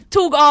mig,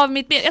 tog av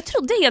mitt ben. Jag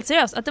trodde helt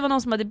seriöst att det var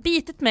någon som hade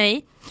bitit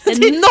mig. Det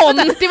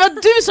var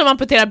du som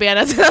amputerade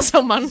benet den här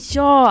sommaren.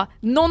 Ja,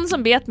 någon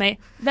som bet mig.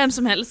 Vem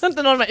som helst.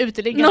 Inte någon av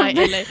uteliggarna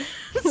eller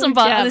som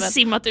bara hade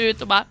simmat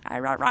ut och bara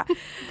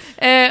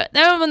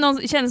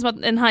någon kände som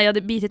att en haj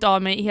hade bitit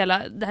av mig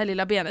hela det här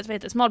lilla benet, vad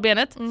heter det?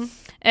 Smalbenet.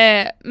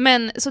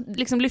 Men så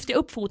liksom lyfte jag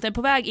upp foten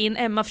på väg in.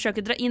 Emma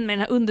försöker dra in mig i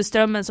den här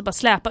underströmmen så bara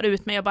släpar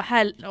ut mig och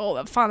bara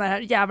vad fan är det här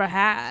jävla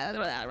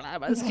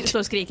här?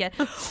 Så skriker.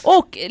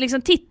 Och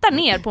liksom tittar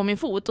ner på min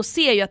fot och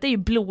ser ju att det är ju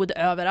blod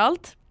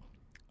överallt.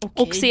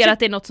 Okay. Och ser att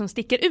det är något som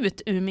sticker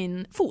ut ur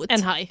min fot.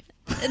 En haj.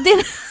 Det är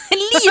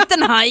en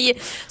liten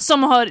haj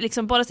som har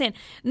liksom bara sen.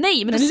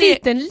 Nej, men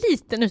en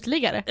liten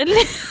uteliggare.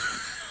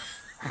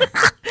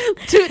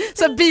 Du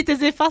så biter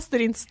sig fast i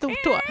din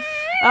stortå.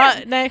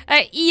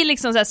 Nej. I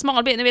liksom så här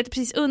smalben, ni vet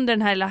precis under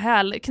den här lilla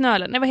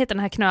hälknölen. Nej, vad heter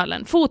den här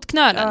knölen?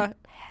 Fotknölen.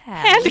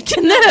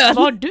 Hälknöl.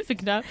 Vad har du för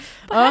knöl?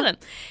 På hälen.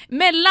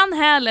 Mellan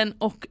hälen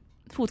och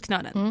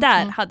fotknölen.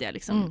 Där hade jag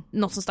liksom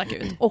något som stack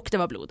ut och det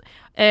var blod.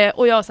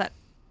 Och jag så här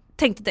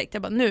tänkte direkt,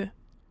 jag bara nu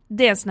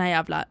det är en sån här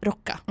jävla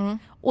rocka.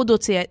 Och då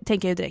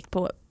tänker jag direkt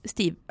på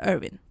Steve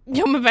Irwin.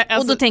 Ja, men alltså,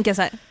 och då tänker jag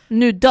så här,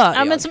 nu dör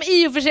jag. Men som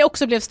i och för sig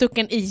också blev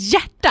stucken i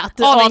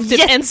hjärtat av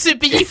typ en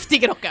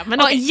supergiftig rocka. Men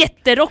en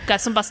jätterocka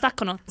som bara stack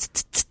honom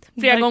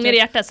flera gånger i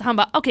hjärtat. Så han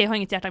bara, okej, jag har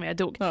inget hjärta mer, jag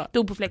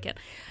dog på fläcken.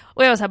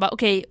 Och jag var så här bara,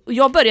 okej. Och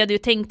jag började ju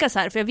tänka så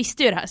här, för jag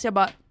visste ju det här. Så jag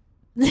bara,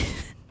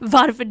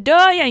 varför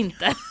dör jag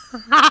inte?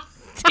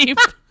 Typ.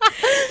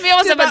 Men jag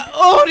var så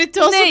bara, det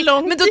tar så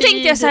lång tid. Men då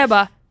tänkte jag så här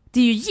bara, det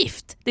är ju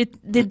gift.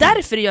 Det är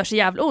därför det gör så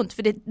jävla ont.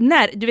 För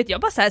du vet,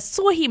 jag bara så här,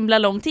 så himla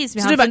lång tid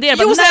som jag funderar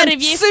på.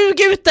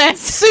 Sug ut det!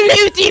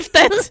 Sug ut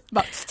giftet!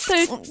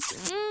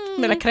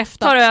 Med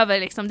kräftan. Tar över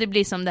liksom. Det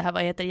blir som det här,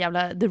 vad heter det,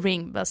 jävla The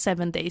Ring.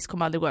 7 days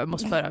kommer aldrig gå, jag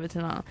måste föra över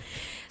till någon annan.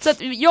 Så att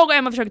jag och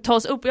Emma försöker ta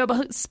oss upp och jag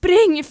bara,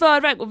 spräng i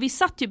förväg. Och vi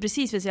satt ju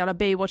precis vid ett jävla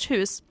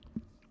Baywatch-hus.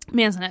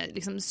 Med en sån här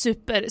liksom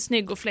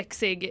supersnygg och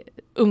flexig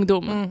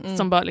ungdom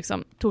som bara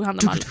liksom tog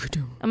hand om alla.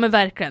 Ja men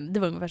verkligen, det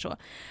var ungefär så.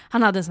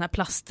 Han hade en sån här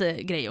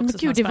plastgrej också.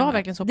 Men gud, det var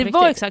verkligen så. Det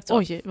var exakt så.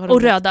 Oj,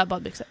 och röda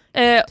badbyxor.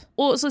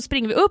 Och så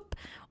springer vi upp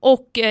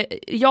och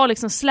jag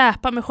liksom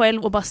släpar mig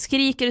själv och bara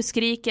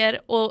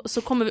skriker och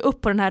så kommer vi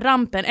upp på den här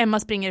rampen. Emma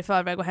springer i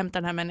förväg och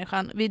hämtar den här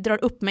människan. Vi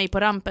drar upp mig på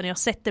rampen och jag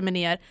sätter mig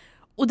ner.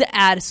 Och det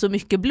är så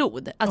mycket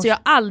blod. Alltså jag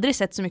har aldrig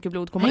sett så mycket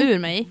blod komma ur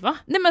mig. Va?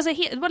 Nej men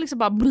alltså, det var liksom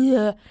bara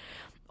blö.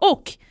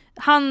 Och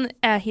han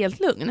är helt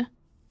lugn.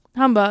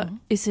 Han bara,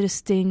 is it a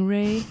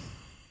stingray?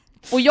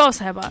 Och jag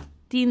säger bara,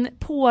 din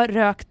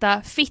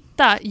pårökta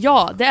fitta.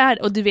 Ja, det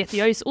är, och du vet,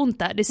 jag är ju så ont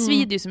där. Det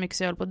svider ju så mycket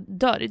så jag håller på att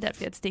dö. Det är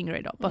därför jag är ett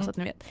stingray då, bara så att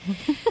ni vet.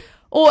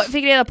 Och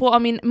fick reda på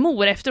av min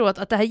mor efteråt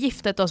att det här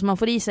giftet då, som man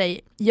får i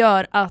sig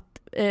gör att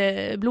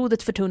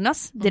blodet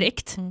förtunnas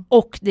direkt.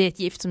 Och det är ett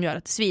gift som gör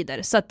att det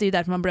svider. Så att det är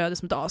därför man blöder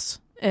som ett as.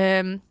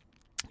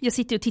 Jag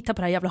sitter och tittar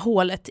på det här jävla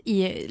hålet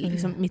i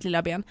liksom, mitt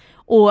lilla ben.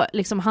 Och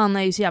liksom, han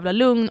är ju så jävla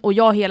lugn. Och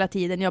jag hela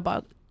tiden, jag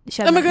bara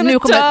känner, nu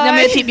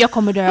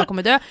kommer jag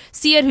kommer dö.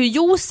 Ser hur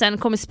Josen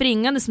kommer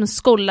springande som en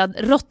skollad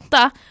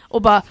råtta.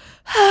 Och bara,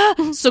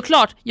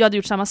 såklart, jag hade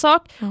gjort samma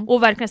sak.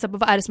 Och verkligen så här,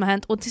 vad är det som har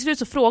hänt? Och till slut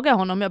så frågar jag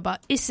honom, jag bara,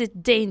 is it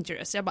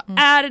dangerous? Jag bara,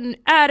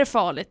 är det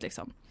farligt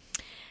liksom?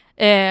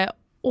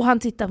 Och han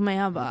tittar på mig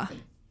och han bara,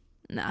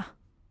 nej.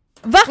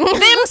 Va?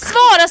 Vem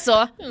svarar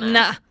så?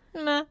 Nej.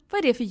 Vad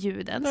är det för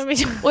ljuden?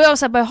 Och jag var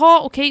så här,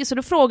 bara, okej. Så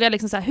då frågar jag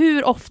liksom så här,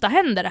 hur ofta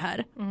händer det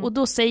här? Och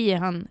då säger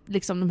han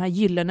liksom de här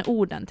gyllene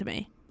orden till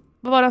mig.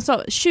 Vad var det han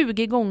sa?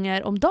 20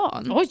 gånger om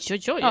dagen. Oj.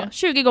 Ja,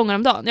 20 gånger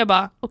om dagen. Jag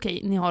bara,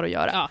 okej, ni har att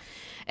göra.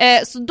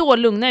 Så då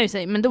lugnar jag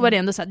sig. Men då var det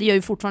ändå så här, det gör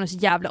ju fortfarande så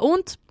jävla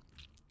ont.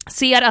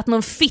 Ser att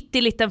någon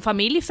fittig liten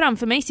familj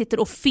framför mig sitter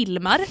och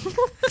filmar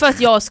för att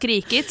jag har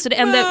skrikit. Så det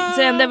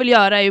enda jag vill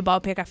göra är ju bara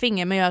att peka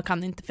finger. Men jag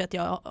kan inte för att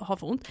jag har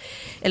för ont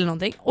eller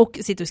någonting. Och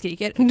sitter och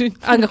skriker.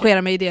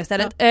 Engagerar mig i det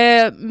istället.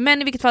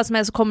 Men i vilket fall som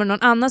helst så kommer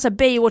någon annan så här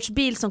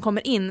Baywatch-bil som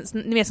kommer in.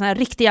 Ni vet, sån här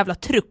riktig jävla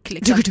truck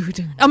liksom.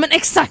 Ja men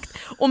exakt.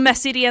 Och med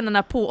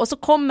sirenerna på. Och så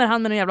kommer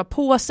han med en jävla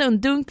påse och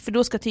en dunk. För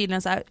då ska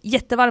tydligen så här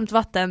jättevarmt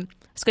vatten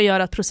ska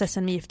göra att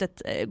processen med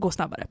giftet går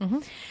snabbare.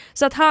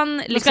 Så att han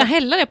liksom, ska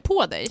hälla det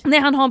på dig? Nej,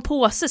 han har en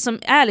påse som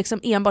är liksom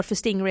enbart för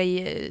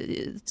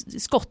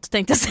stingray-skott,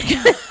 tänkte jag säga.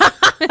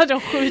 De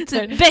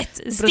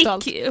skjuter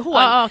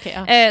stickhål.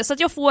 Okay. Så att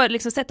jag får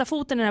liksom sätta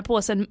foten i den här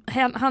påsen.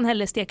 Han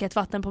häller stekhett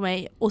vatten på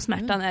mig och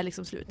smärtan är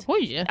liksom slut.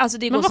 Oj. Alltså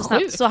det går så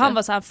snabbt. Så han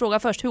var så här, fråga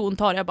först hur ont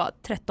har jag, bara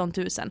 13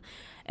 000.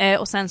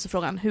 Och sen så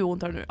frågade han, hur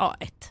ont har du nu? Ja,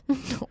 1.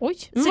 Oj,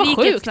 så vad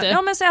sjukt.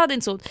 Ja, men så jag hade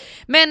inte så ont.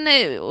 Men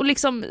och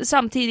liksom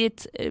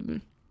samtidigt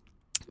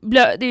det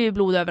är ju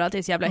blod överallt, det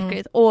är så jävla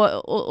äckligt.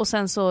 Och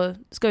sen så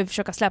ska vi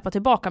försöka släppa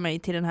tillbaka mig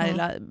till den här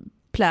lilla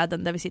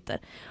pläden där vi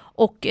sitter.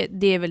 Och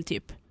det är väl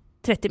typ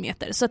 30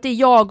 meter. Så att det är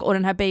jag och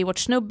den här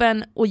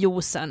Baywatch-snubben och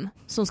Josen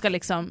som ska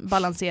liksom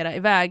balansera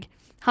iväg.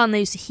 Han är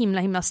ju så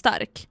himla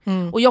stark.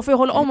 Och jag får ju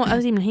hålla om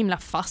en himla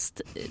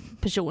fast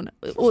person.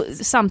 Och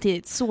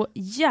samtidigt så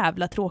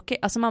jävla tråkig.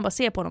 Alltså man bara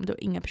ser på honom, du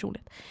har ingen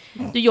personlighet.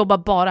 Du jobbar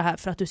bara här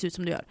för att du ser ut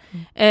som du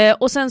gör.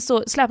 Och sen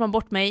så släpper han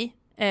bort mig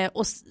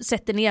och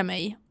sätter ner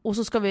mig. Och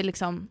så ska vi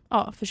liksom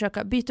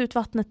försöka byta ut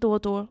vattnet då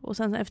och då. Och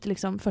sen efter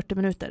liksom 40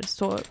 minuter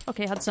så,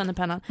 okej, hade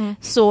sönderpennan.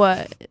 Så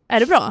är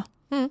det bra.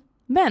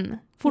 Men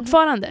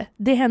fortfarande,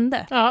 det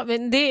hände. Ja,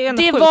 men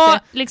det var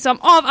liksom,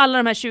 av alla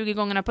de här 20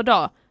 gångerna på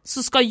dag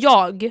så ska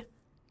jag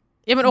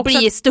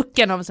bli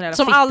stucken av en sån här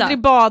som fitta.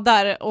 Aldrig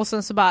badar och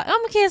sen så bara,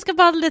 okej, jag ska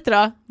bada lite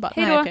då. Bara,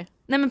 hej då.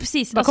 Nej men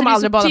precis, alltså, det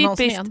är så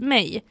typiskt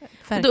mig.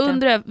 Och då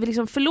undrar jag,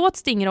 liksom, förlåt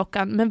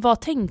stingrockan, men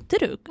vad tänkte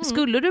du?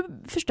 Skulle du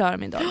förstöra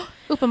min dag?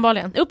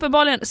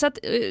 Uppenbarligen. Så att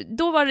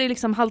då var det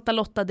liksom halta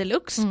Lotta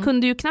deluxe.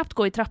 Kunde ju knappt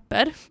gå i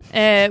trappor.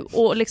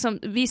 Och liksom,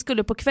 vi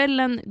skulle på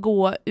kvällen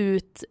gå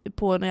ut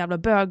på en jävla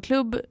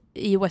bögklubb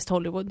i West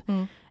Hollywood.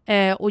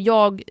 Och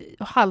jag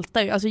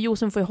haltar ju, alltså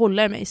Josef får ju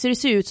hålla i mig. Så det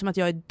ser ut som att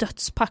jag är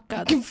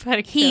dödspackad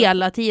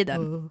hela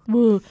tiden.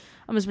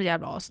 Men som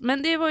jävla as.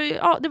 Men det var ju,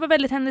 det var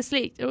väldigt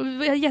händelserikt.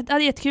 Jag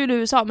hade jättekul i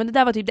USA, men det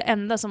där var typ det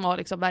enda som var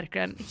liksom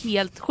verkligen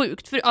helt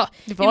sjukt. För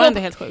det var ändå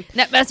helt sjukt.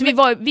 Nej, alltså vi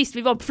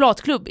var på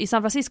flatklubb i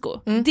San Francisco.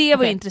 Det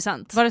var ju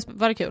intressant.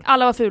 Var det kul?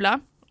 Alla var fula.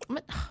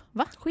 Men,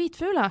 va?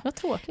 Skitfula. Vad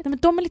tråkigt. Nej, men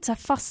de är lite så här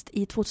fast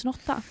i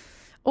 2008.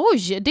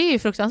 Oj, det är ju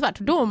fruktansvärt.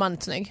 Då var man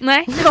inte snygg.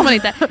 Nej, det var man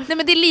inte. Nej,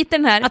 men det är lite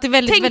den här. Att det är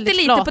väldigt, tänkte väldigt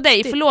lite flatigt. på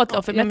dig, förlåt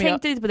Loffe, men Ja, jag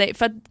tänkte lite på dig.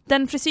 För att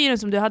den frisyren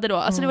som du hade då,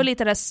 alltså det var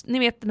lite där, ni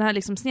vet den här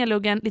liksom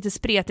snedluggen, lite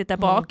spretigt där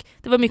bak.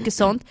 Det var mycket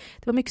sånt.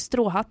 Det var mycket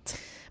stråhatt.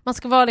 Man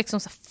ska vara liksom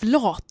så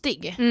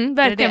flatig.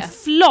 Verkligen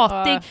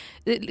flatig.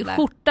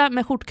 Skjorta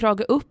med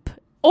skjortkrage upp.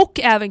 Och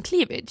även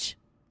cleavage.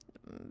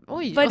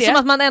 Oj, vad är det? Som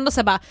att man ändå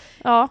säger bara...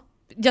 Ja.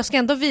 Jag ska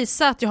ändå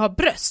visa att jag har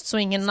bröst så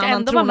ingen ska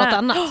annan tror något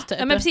annat. Typ.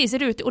 Ja, men precis,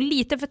 ser ut och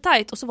lite för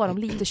tight och så var de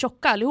lite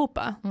tjocka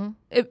allihopa.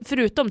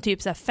 Förutom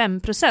typ så här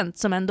 5%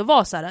 som ändå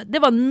var så här. Det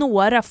var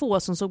några få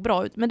som såg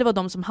bra ut, men det var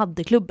de som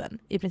hade klubben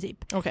i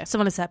princip. Okay. Som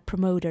var lite så här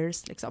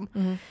promoters liksom.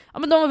 Ja,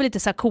 men de var väl lite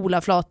så här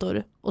coola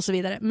flator och så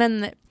vidare.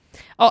 Men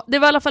ja, det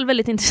var i alla fall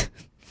väldigt intressant.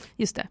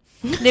 Just det.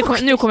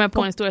 Nu kommer jag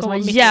på en historia som var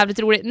jävligt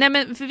rolig. Nej,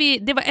 men för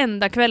det var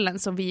enda kvällen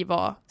som vi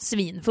var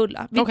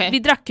svinfulla. Vi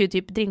drack ju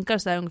typ drinkar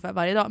så där ungefär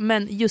varje dag,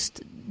 men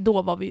just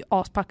då var vi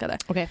aspackade.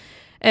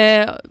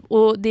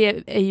 Och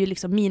det är ju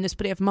liksom minus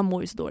på det, för man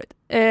mår ju så dåligt.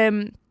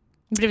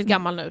 Blivit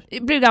gammal nu.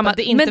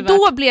 Men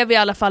då blev vi i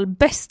alla fall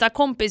bästa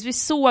kompis. Vi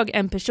såg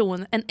en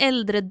person, en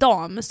äldre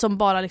dam som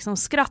bara liksom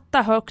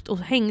skrattade högt och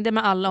hängde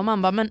med alla, och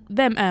man bara, men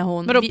vem är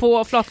hon? Men då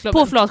på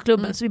flatklubben? På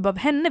flatklubben. Så vi bara,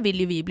 henne vill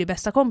ju vi bli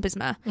bästa kompis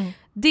med.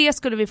 Det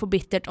skulle vi få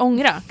bittert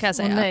ångra, kan jag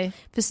säga. Nej.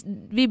 För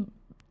vi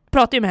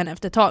pratade ju med henne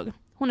efter ett tag.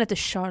 Hon heter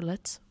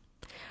Charlotte.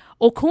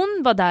 Och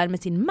hon var där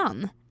med sin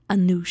man,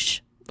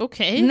 Anoush.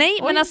 Okej. Nej,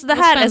 men alltså det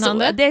här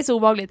är så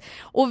obehagligt.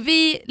 Och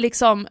vi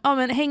liksom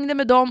hängde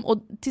med dem,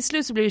 och till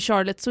slut så blev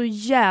Charlotte så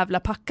jävla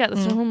packad.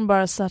 Alltså hon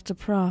bara satt och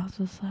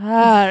pratade så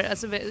här.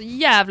 Alltså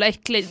jävla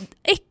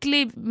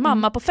äcklig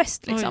mamma på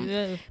fest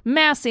liksom.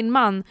 Med sin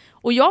man.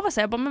 Och jag var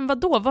så här, men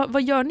vadå?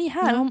 Vad gör ni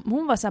här?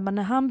 Hon var så här,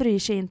 när han bryr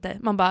sig inte.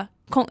 Man bara,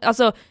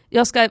 alltså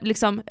jag ska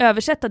liksom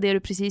översätta det du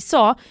precis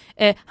sa.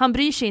 Han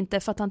bryr sig inte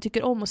för att han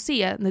tycker om att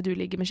se när du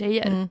ligger med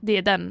tjejer. Det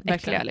är den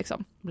äckliga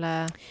liksom.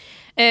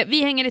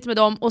 Vi hänger lite med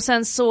dem, och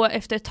sen så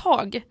efter ett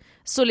tag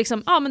så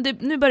liksom, men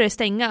nu börjar det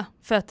stänga,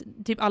 för att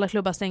typ alla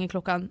klubbar stänger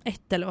klockan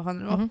 1 eller vad fan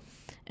det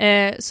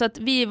var. Så att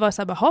vi var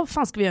så här, vad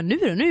fan ska vi göra nu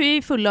då? Nu är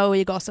vi fulla och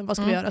i gasen, vad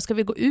ska vi göra? Ska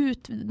vi gå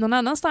ut någon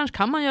annanstans?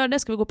 Kan man göra det?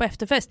 Ska vi gå på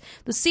efterfest?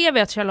 Då ser vi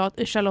att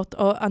Charlotte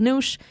och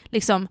Anoush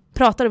liksom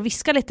pratar och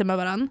viskar lite med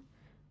varann.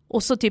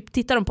 Och så typ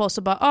tittar de på oss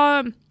och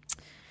bara,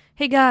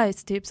 hey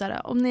guys, typ så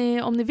här,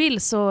 om ni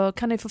vill så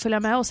kan ni få följa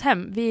med oss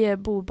hem. Vi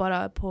bor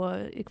bara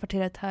i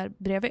kvarteret här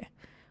bredvid.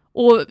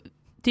 Och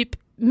typ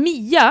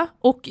Mia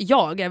och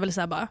jag är väl så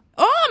här bara,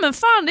 men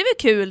fan, det är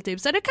väl kul typ,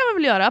 så det kan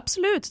vi väl göra,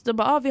 absolut. Då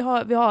bara, vi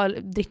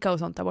har dricka och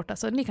sånt där borta,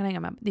 så ni kan hänga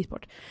med dit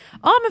bort.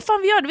 Men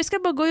fan, vi gör det, vi ska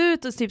bara gå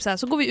ut och typ så här,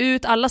 så går vi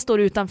ut, alla står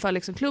utanför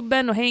liksom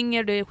klubben och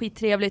hänger, det är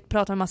skittrevligt,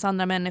 pratar med massa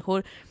andra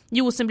människor.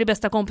 Josen blir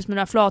bästa kompis med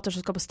några flator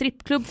som ska på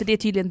strippklubb, för det är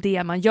tydligen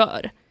det man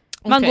gör.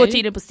 Man går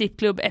tydligen på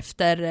strippklubb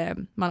efter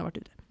man har varit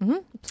ute.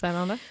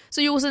 Spännande.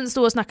 Så Josen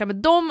står och snackar med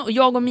dem, och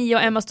jag och Mia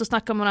och Emma står och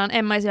snackar med varandra.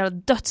 Emma är så jävla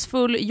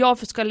dödsfull.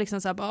 Jag ska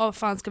liksom såhär, vad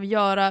fan ska vi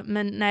göra?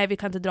 Men nej, vi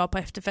kan inte dra på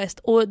efterfest.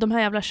 Och de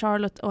här jävla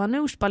Charlotte och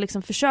Anoush bara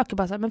liksom försöker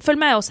bara såhär, men följ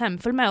med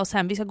oss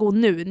hem, vi ska gå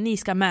nu, ni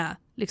ska med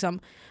liksom.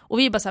 Och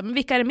vi bara såhär, men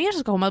vilka är det mer som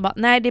ska komma? Bara,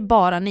 nej, det är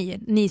bara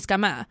ni ska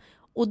med.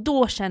 Och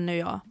då känner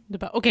jag, du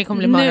bara, okej, kommer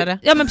bli mördare.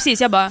 Ja, men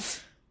precis, jag bara,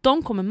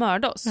 de kommer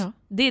mörda oss. Ja.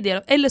 Det är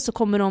det. Eller så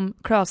kommer de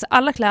klä av sig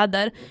alla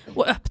kläder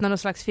och öppna någon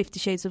slags 50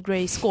 Shades of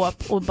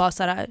Grey-skåp och bara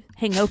så här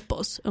hänga upp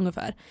oss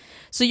ungefär.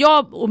 Så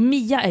jag och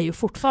Mia är ju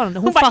fortfarande,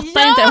 hon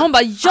fattar inte. Hon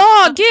bara,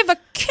 gud vad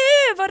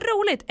kul, vad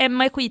roligt.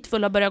 Emma är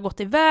skitfull och börjar gått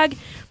iväg.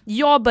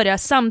 Jag börjar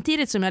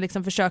samtidigt som jag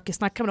liksom försöker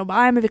snacka med dem,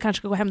 bara, men vi kanske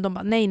ska gå hem. De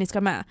bara, nej, ni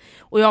ska med.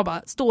 Och jag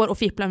bara står och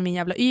fipplar med min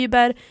jävla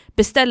Uber,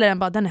 beställer den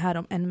bara, den är här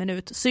om 1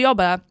 minut. Så jag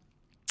bara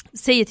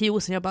säger till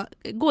Josen, jag bara,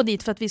 gå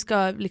dit för att vi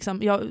ska liksom,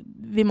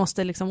 vi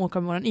måste liksom åka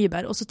med våran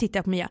Uber. Och så tittar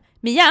jag på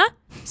Mia,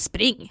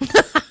 spring.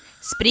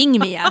 Spring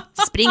Mia,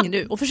 spring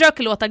nu. Och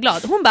försöker låta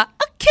glad. Hon bara,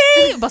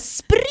 okej. Och bara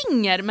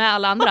springer med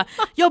alla andra.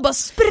 Jag bara,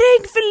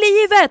 spring för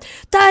livet.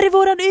 Där är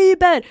våran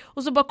Uber.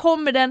 Och så bara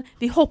kommer den,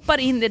 vi hoppar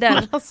in i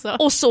den. Alltså.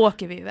 Och så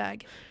åker vi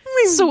iväg.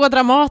 Så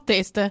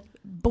dramatiskt.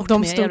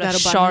 De stod där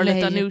och bara,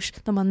 Charlotte och Anoush,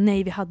 de bara,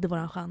 nej, vi hade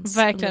våran chans.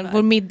 Verkligen,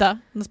 vår middag,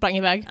 den sprang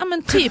iväg. Ja,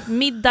 men typ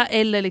middag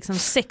eller liksom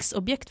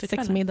sexobjekt för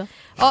kvällen. Sexmiddag.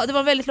 Ja, det var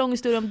en väldigt lång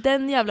historia om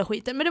den jävla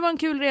skiten. Men det var en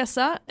kul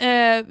resa.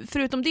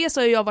 Förutom det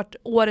så har jag varit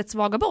årets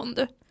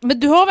vagabond. Men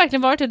du har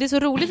verkligen varit det. Det är så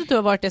roligt att du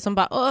har varit det som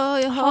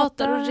bara, jag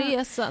hatar att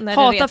resa.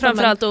 Hatar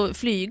framförallt att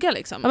flyga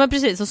liksom. Ja, men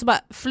precis. Och så bara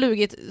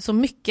flugit så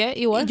mycket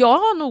i år. Jag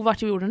har nog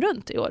varit jorden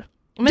runt i år.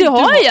 Men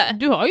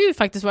du har ju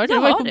faktiskt varit. Du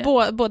har varit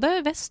på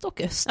både väst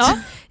och öst. Ja,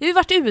 jag har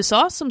varit i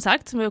USA som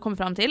sagt, som vi har kommit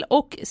fram till.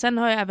 Och sen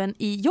har jag även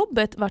i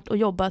jobbet varit och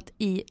jobbat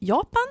i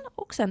Japan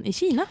och sen i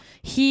Kina.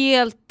 Det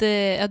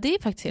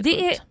är faktiskt helt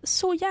Det är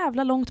så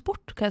jävla långt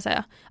bort, kan jag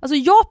säga. Alltså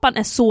Japan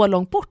är så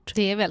långt bort.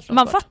 Det är väldigt långt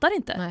Man bort. fattar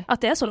inte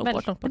att det är så långt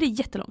bort. Och det är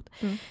jättelångt.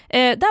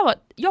 Där var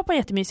Japan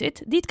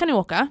jättemysigt. Dit kan ni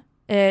åka.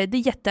 Det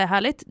är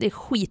jättehärligt, det är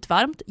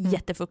skitvarmt,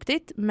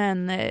 jättefuktigt,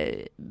 men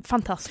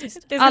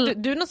fantastiskt. Du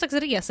är någon slags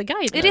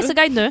reseguide nu.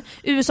 Reseguide nu.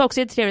 USA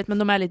också är trevligt, men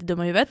de är lite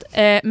dumma i huvudet.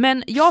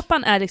 Men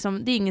Japan är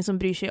liksom, det är ingen som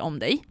bryr sig om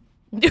dig.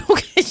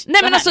 Okay.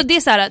 Nej men alltså det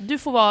är så här, du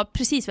får vara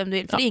precis vem du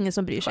vill, för det är ingen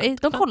som bryr sig.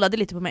 De kollade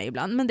lite på mig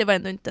ibland, men det var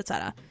ändå inte så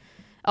här.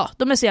 Ja,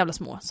 de är så jävla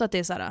små så att det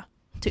är så här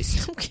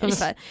tyst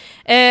ungefär.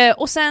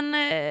 Och sen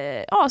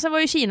sen var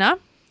ju Kina.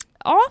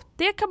 Ja,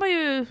 det kan man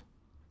ju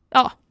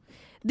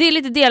det är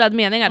lite delad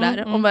meningar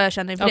där om vad jag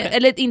känner inför det.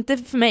 Eller inte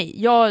för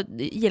mig. Jag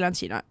gillar inte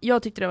Kina.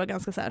 Jag tyckte det var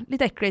ganska så här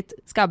lite äckligt,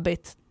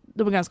 skabbigt.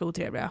 De är ganska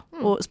otrevliga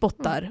och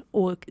spottar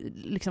och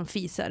liksom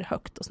fiser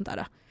högt och sånt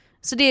där.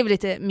 Så det är väl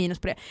lite minus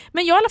på det.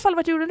 Men jag har i alla fall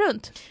varit jorden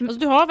runt. Alltså,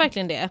 du har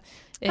verkligen det.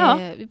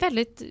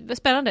 Väldigt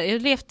spännande. Jag har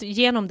levt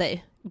genom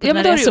dig. Ja,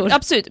 men det har du gjort.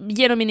 Absolut.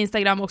 Genom min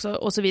Instagram också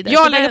och så vidare.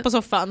 Jag har legat på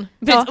soffan.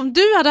 Ja. Om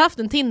du hade haft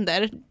en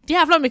Tinder,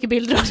 jävla mycket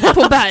bilder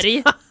på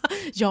berg.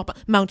 Japan,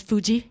 Mount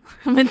Fuji.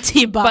 Men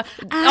typ bara,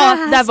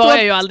 där var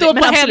jag ju aldrig. Stå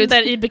på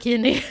händer i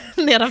bikini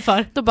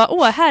nedanför. Då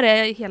bara, här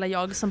är hela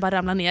jag som bara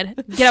ramlar ner.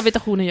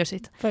 Gravitationen gör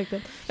sitt.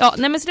 Ja,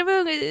 nej men så det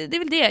är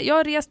väl det. Jag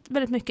har rest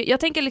väldigt mycket. Jag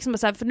tänker liksom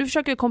så här, för nu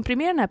försöker jag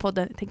komprimera den här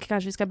podden. Jag tänker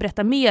kanske vi ska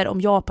berätta mer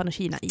om Japan och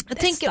Kina i nästa avsnitt. Jag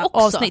tänker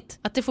också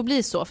att det får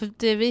bli så,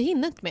 för vi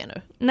hinner inte med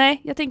nu.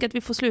 Nej, jag tänker att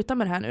vi får sluta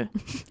med det här nu.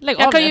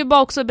 Jag kan ju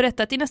bara också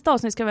berätta att i nästa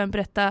avsnitt ska vi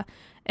berätta,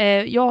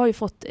 jag har ju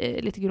fått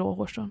lite grå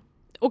hårstrån.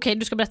 Okej,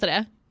 du ska berätta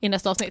det i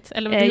nästa avsnitt.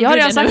 Eller jag har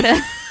redan sagt det.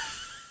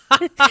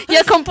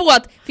 Jag kom på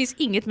att det finns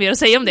inget mer att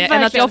säga om det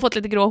än att jag har fått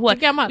lite grå hår.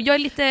 Jag är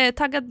lite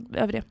taggad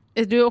över det.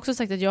 Du har också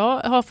sagt att jag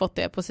har fått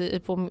det på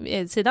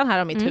sidan här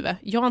av mitt huvud.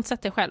 Jag har inte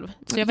sett det själv.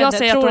 Så jag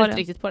tror inte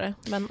riktigt på det.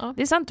 Men,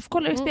 det är sant, du får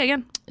kolla i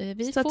spegeln.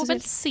 Vi får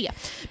väl se.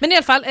 Men i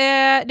alla fall,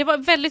 det var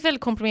väldigt,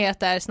 väldigt komprimerat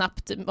där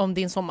snabbt om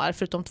din sommar,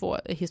 förutom 2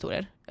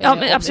 historier. Ja,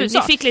 men absolut.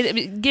 Ni fick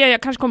lite,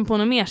 jag kanske kommer på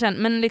något mer sen,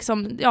 men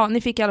liksom,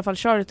 ni fick i alla fall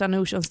Charlotte and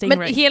Ocean Stingray.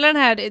 Men hela den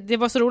här, det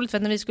var så roligt för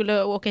att när vi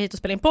skulle åka hit och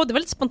spela in podd, det var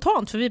lite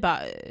spontant för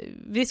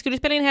vi skulle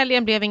spela in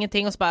helgen, blev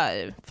ingenting och så bara,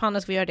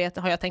 fan ska vi göra det,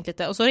 har jag tänkt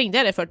lite. Och så ringde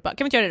jag dig förut, bara,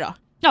 kan vi inte göra det idag?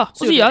 Ja, och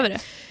så gör vi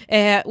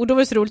det. Och då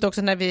var det så roligt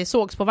också när vi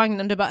sågs på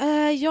vagnen. Du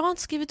bara, jag har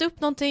inte skrivit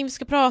upp någonting vi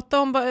ska prata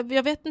om.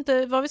 Jag vet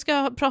inte vad vi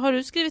ska prata. Har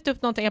du skrivit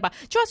upp någonting? Jag bara,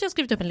 jag har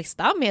skrivit upp en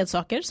lista med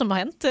saker som har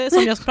hänt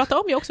som jag ska prata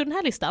om. Jag har också den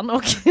här listan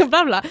och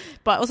bla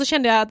bla. Och så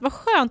kände jag att vad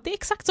skönt, det är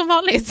exakt som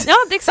vanligt. Ja,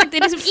 det är exakt. Det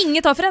är liksom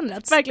inget har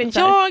förändrats. Verkligen.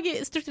 Jag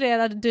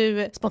strukturerade,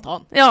 du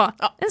spontan. Ja,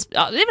 det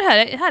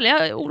är väl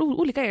härliga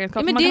olika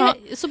egenskaper. Men det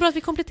är så bra att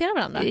vi kompletterar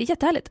varandra. Det är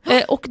jättehärligt.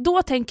 Och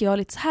då tänker jag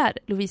lite så här,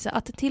 Lovisa,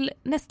 att till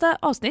nästa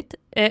avsnitt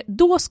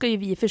då ska ju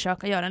vi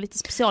försöka göra en lite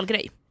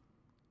specialgrej.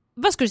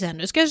 Vad ska du säga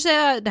nu? Ska du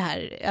säga det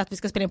här att vi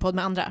ska spela en podd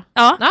med andra?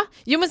 Ja.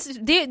 Jo, men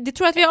det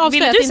tror jag att vi har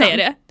avslöjat. Vill du säga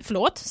det?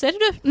 Förlåt, säger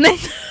du? Nej.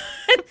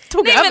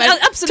 Tog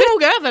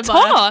över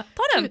bara.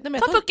 Ta den.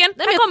 Ta pucken.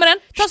 Här kommer den.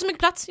 Ta så mycket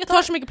plats. Jag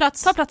tar så mycket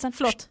plats. Ta platsen.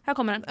 Förlåt. Här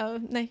kommer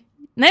den. Nej.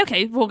 Nej,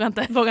 okej, våga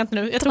inte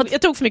nu.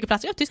 Jag tog för mycket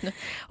plats, jag är tyst nu.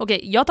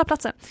 Okej, jag tar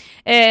platsen.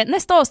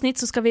 Nästa avsnitt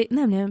så ska vi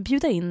nämligen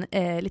bjuda in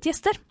lite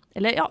gäster.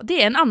 Eller ja,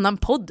 det är en annan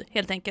podd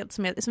helt enkelt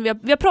som vi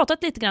har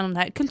pratat lite grann om det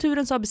här,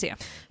 Kulturens ABC.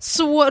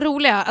 Så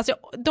roliga, alltså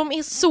de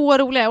är så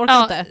roliga, jag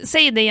orkar inte.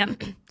 Säg det igen.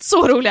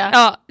 Så roliga.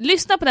 Ja,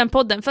 lyssna på den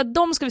podden för att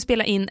de ska vi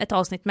spela in ett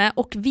avsnitt med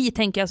och vi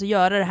tänker alltså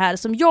göra det här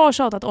som jag har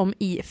tjatat om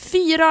i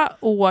 4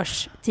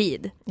 års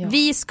tid. Ja.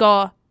 Vi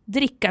ska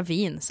dricka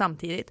vin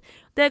samtidigt.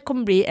 Det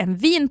kommer bli en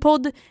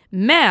vinpodd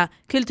med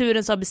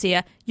Kulturens ABC.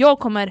 Jag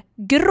kommer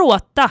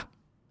gråta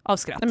av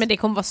skratt. Nej, men det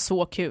kommer vara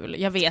så kul,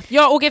 jag vet.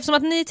 Ja, och eftersom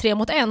att ni 3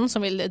 mot 1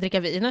 som vill dricka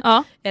vin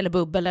eller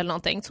bubbel eller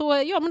någonting, så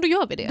men då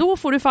gör vi det. Då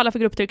får du falla för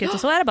grupptrycket och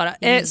så är det bara.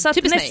 Så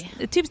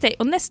typiskt dig.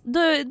 Och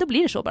då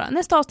blir det så bara.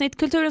 Nästa avsnitt,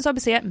 Kulturens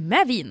ABC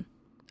med vin.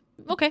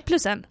 Okej.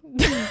 Plus en.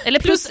 Eller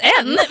plus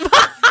en.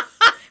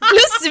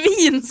 Plus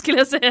vin skulle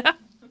jag säga.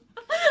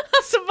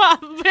 Alltså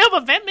jag bara,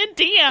 vem är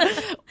det?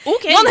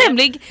 Okej. Någon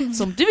hemlig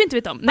som du inte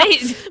vet om.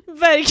 Nej,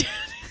 verkligen.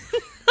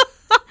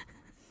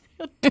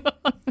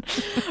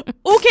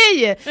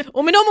 Okej,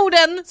 och med de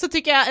orden så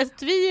tycker jag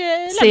att vi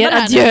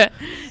lämnar adjö.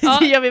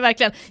 Det gör vi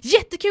verkligen.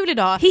 Jättekul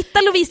idag.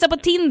 Hitta Lovisa på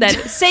Tinder.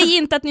 Säg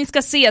inte att ni ska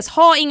ses.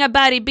 Ha inga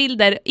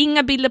bergbilder.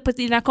 Inga bilder på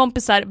dina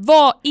kompisar.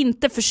 Var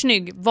inte för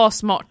snygg. Var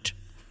smart.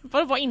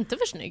 Var inte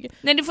för snygg?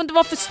 Nej, du får inte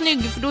vara för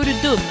snygg för då är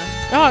du dum.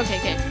 Ja,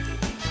 okej.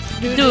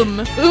 Dum.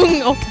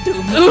 Ung och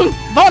dum.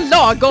 Var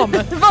lagom.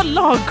 Var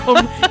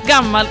lagom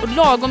gammal och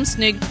lagom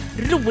snygg.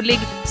 Rolig,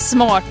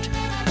 smart.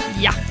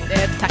 Ja,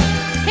 tack.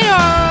 Hej då!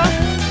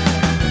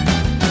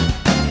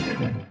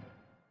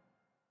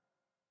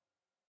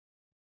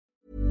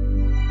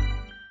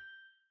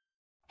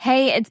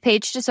 Hey, it's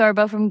Paige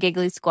DeSorbo from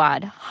Giggly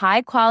Squad.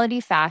 High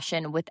quality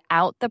fashion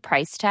without the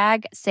price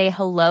tag. Say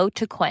hello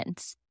to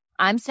Quince.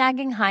 I'm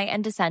snagging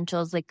high-end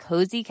essentials like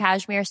cozy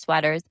cashmere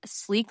sweaters,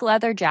 sleek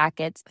leather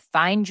jackets,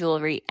 fine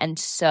jewelry, and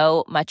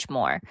so much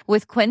more.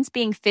 With Quince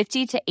being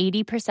 50 to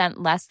 80%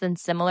 less than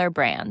similar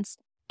brands.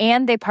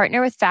 And they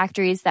partner with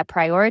factories that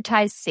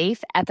prioritize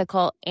safe,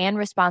 ethical, and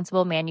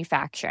responsible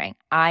manufacturing.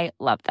 I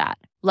love that.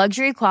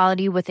 Luxury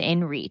quality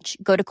within reach.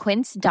 Go to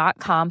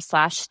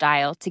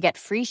quince.com/style to get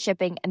free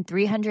shipping and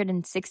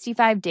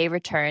 365-day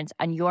returns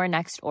on your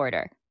next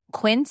order.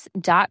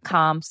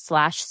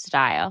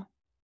 Quince.com/style.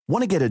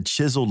 Want to get a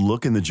chiseled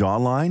look in the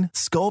jawline?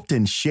 Sculpt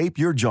and shape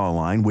your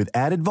jawline with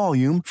added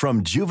volume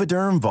from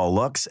Juvederm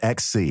Volux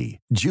XC.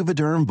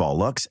 Juvederm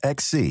Volux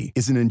XC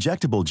is an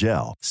injectable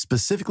gel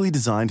specifically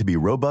designed to be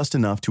robust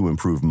enough to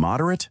improve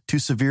moderate to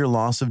severe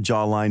loss of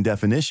jawline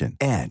definition.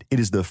 And it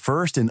is the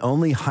first and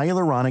only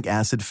hyaluronic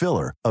acid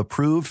filler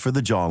approved for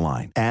the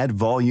jawline. Add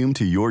volume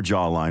to your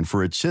jawline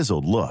for a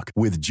chiseled look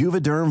with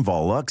Juvederm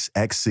Volux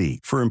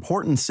XC. For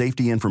important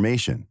safety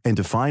information and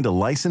to find a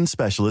licensed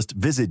specialist,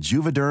 visit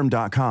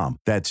juvederm.com.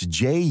 That's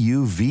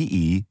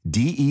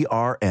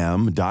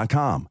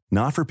JUVEDERM.com.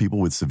 Not for people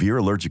with severe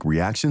allergic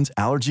reactions,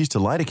 allergies to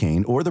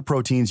lidocaine, or the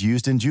proteins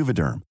used in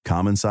Juvederm.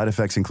 Common side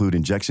effects include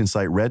injection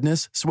site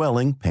redness,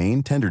 swelling,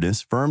 pain,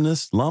 tenderness,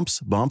 firmness, lumps,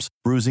 bumps,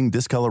 bruising,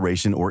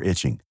 discoloration, or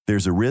itching.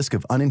 There's a risk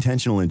of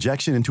unintentional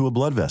injection into a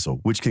blood vessel,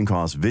 which can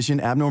cause vision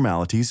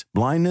abnormalities,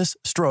 blindness,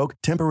 stroke,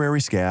 temporary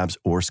scabs,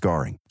 or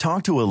scarring.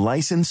 Talk to a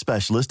licensed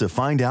specialist to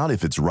find out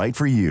if it's right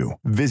for you.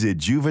 Visit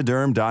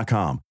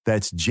Juvederm.com.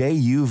 That's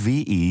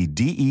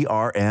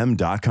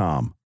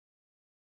JUVEDERM.com.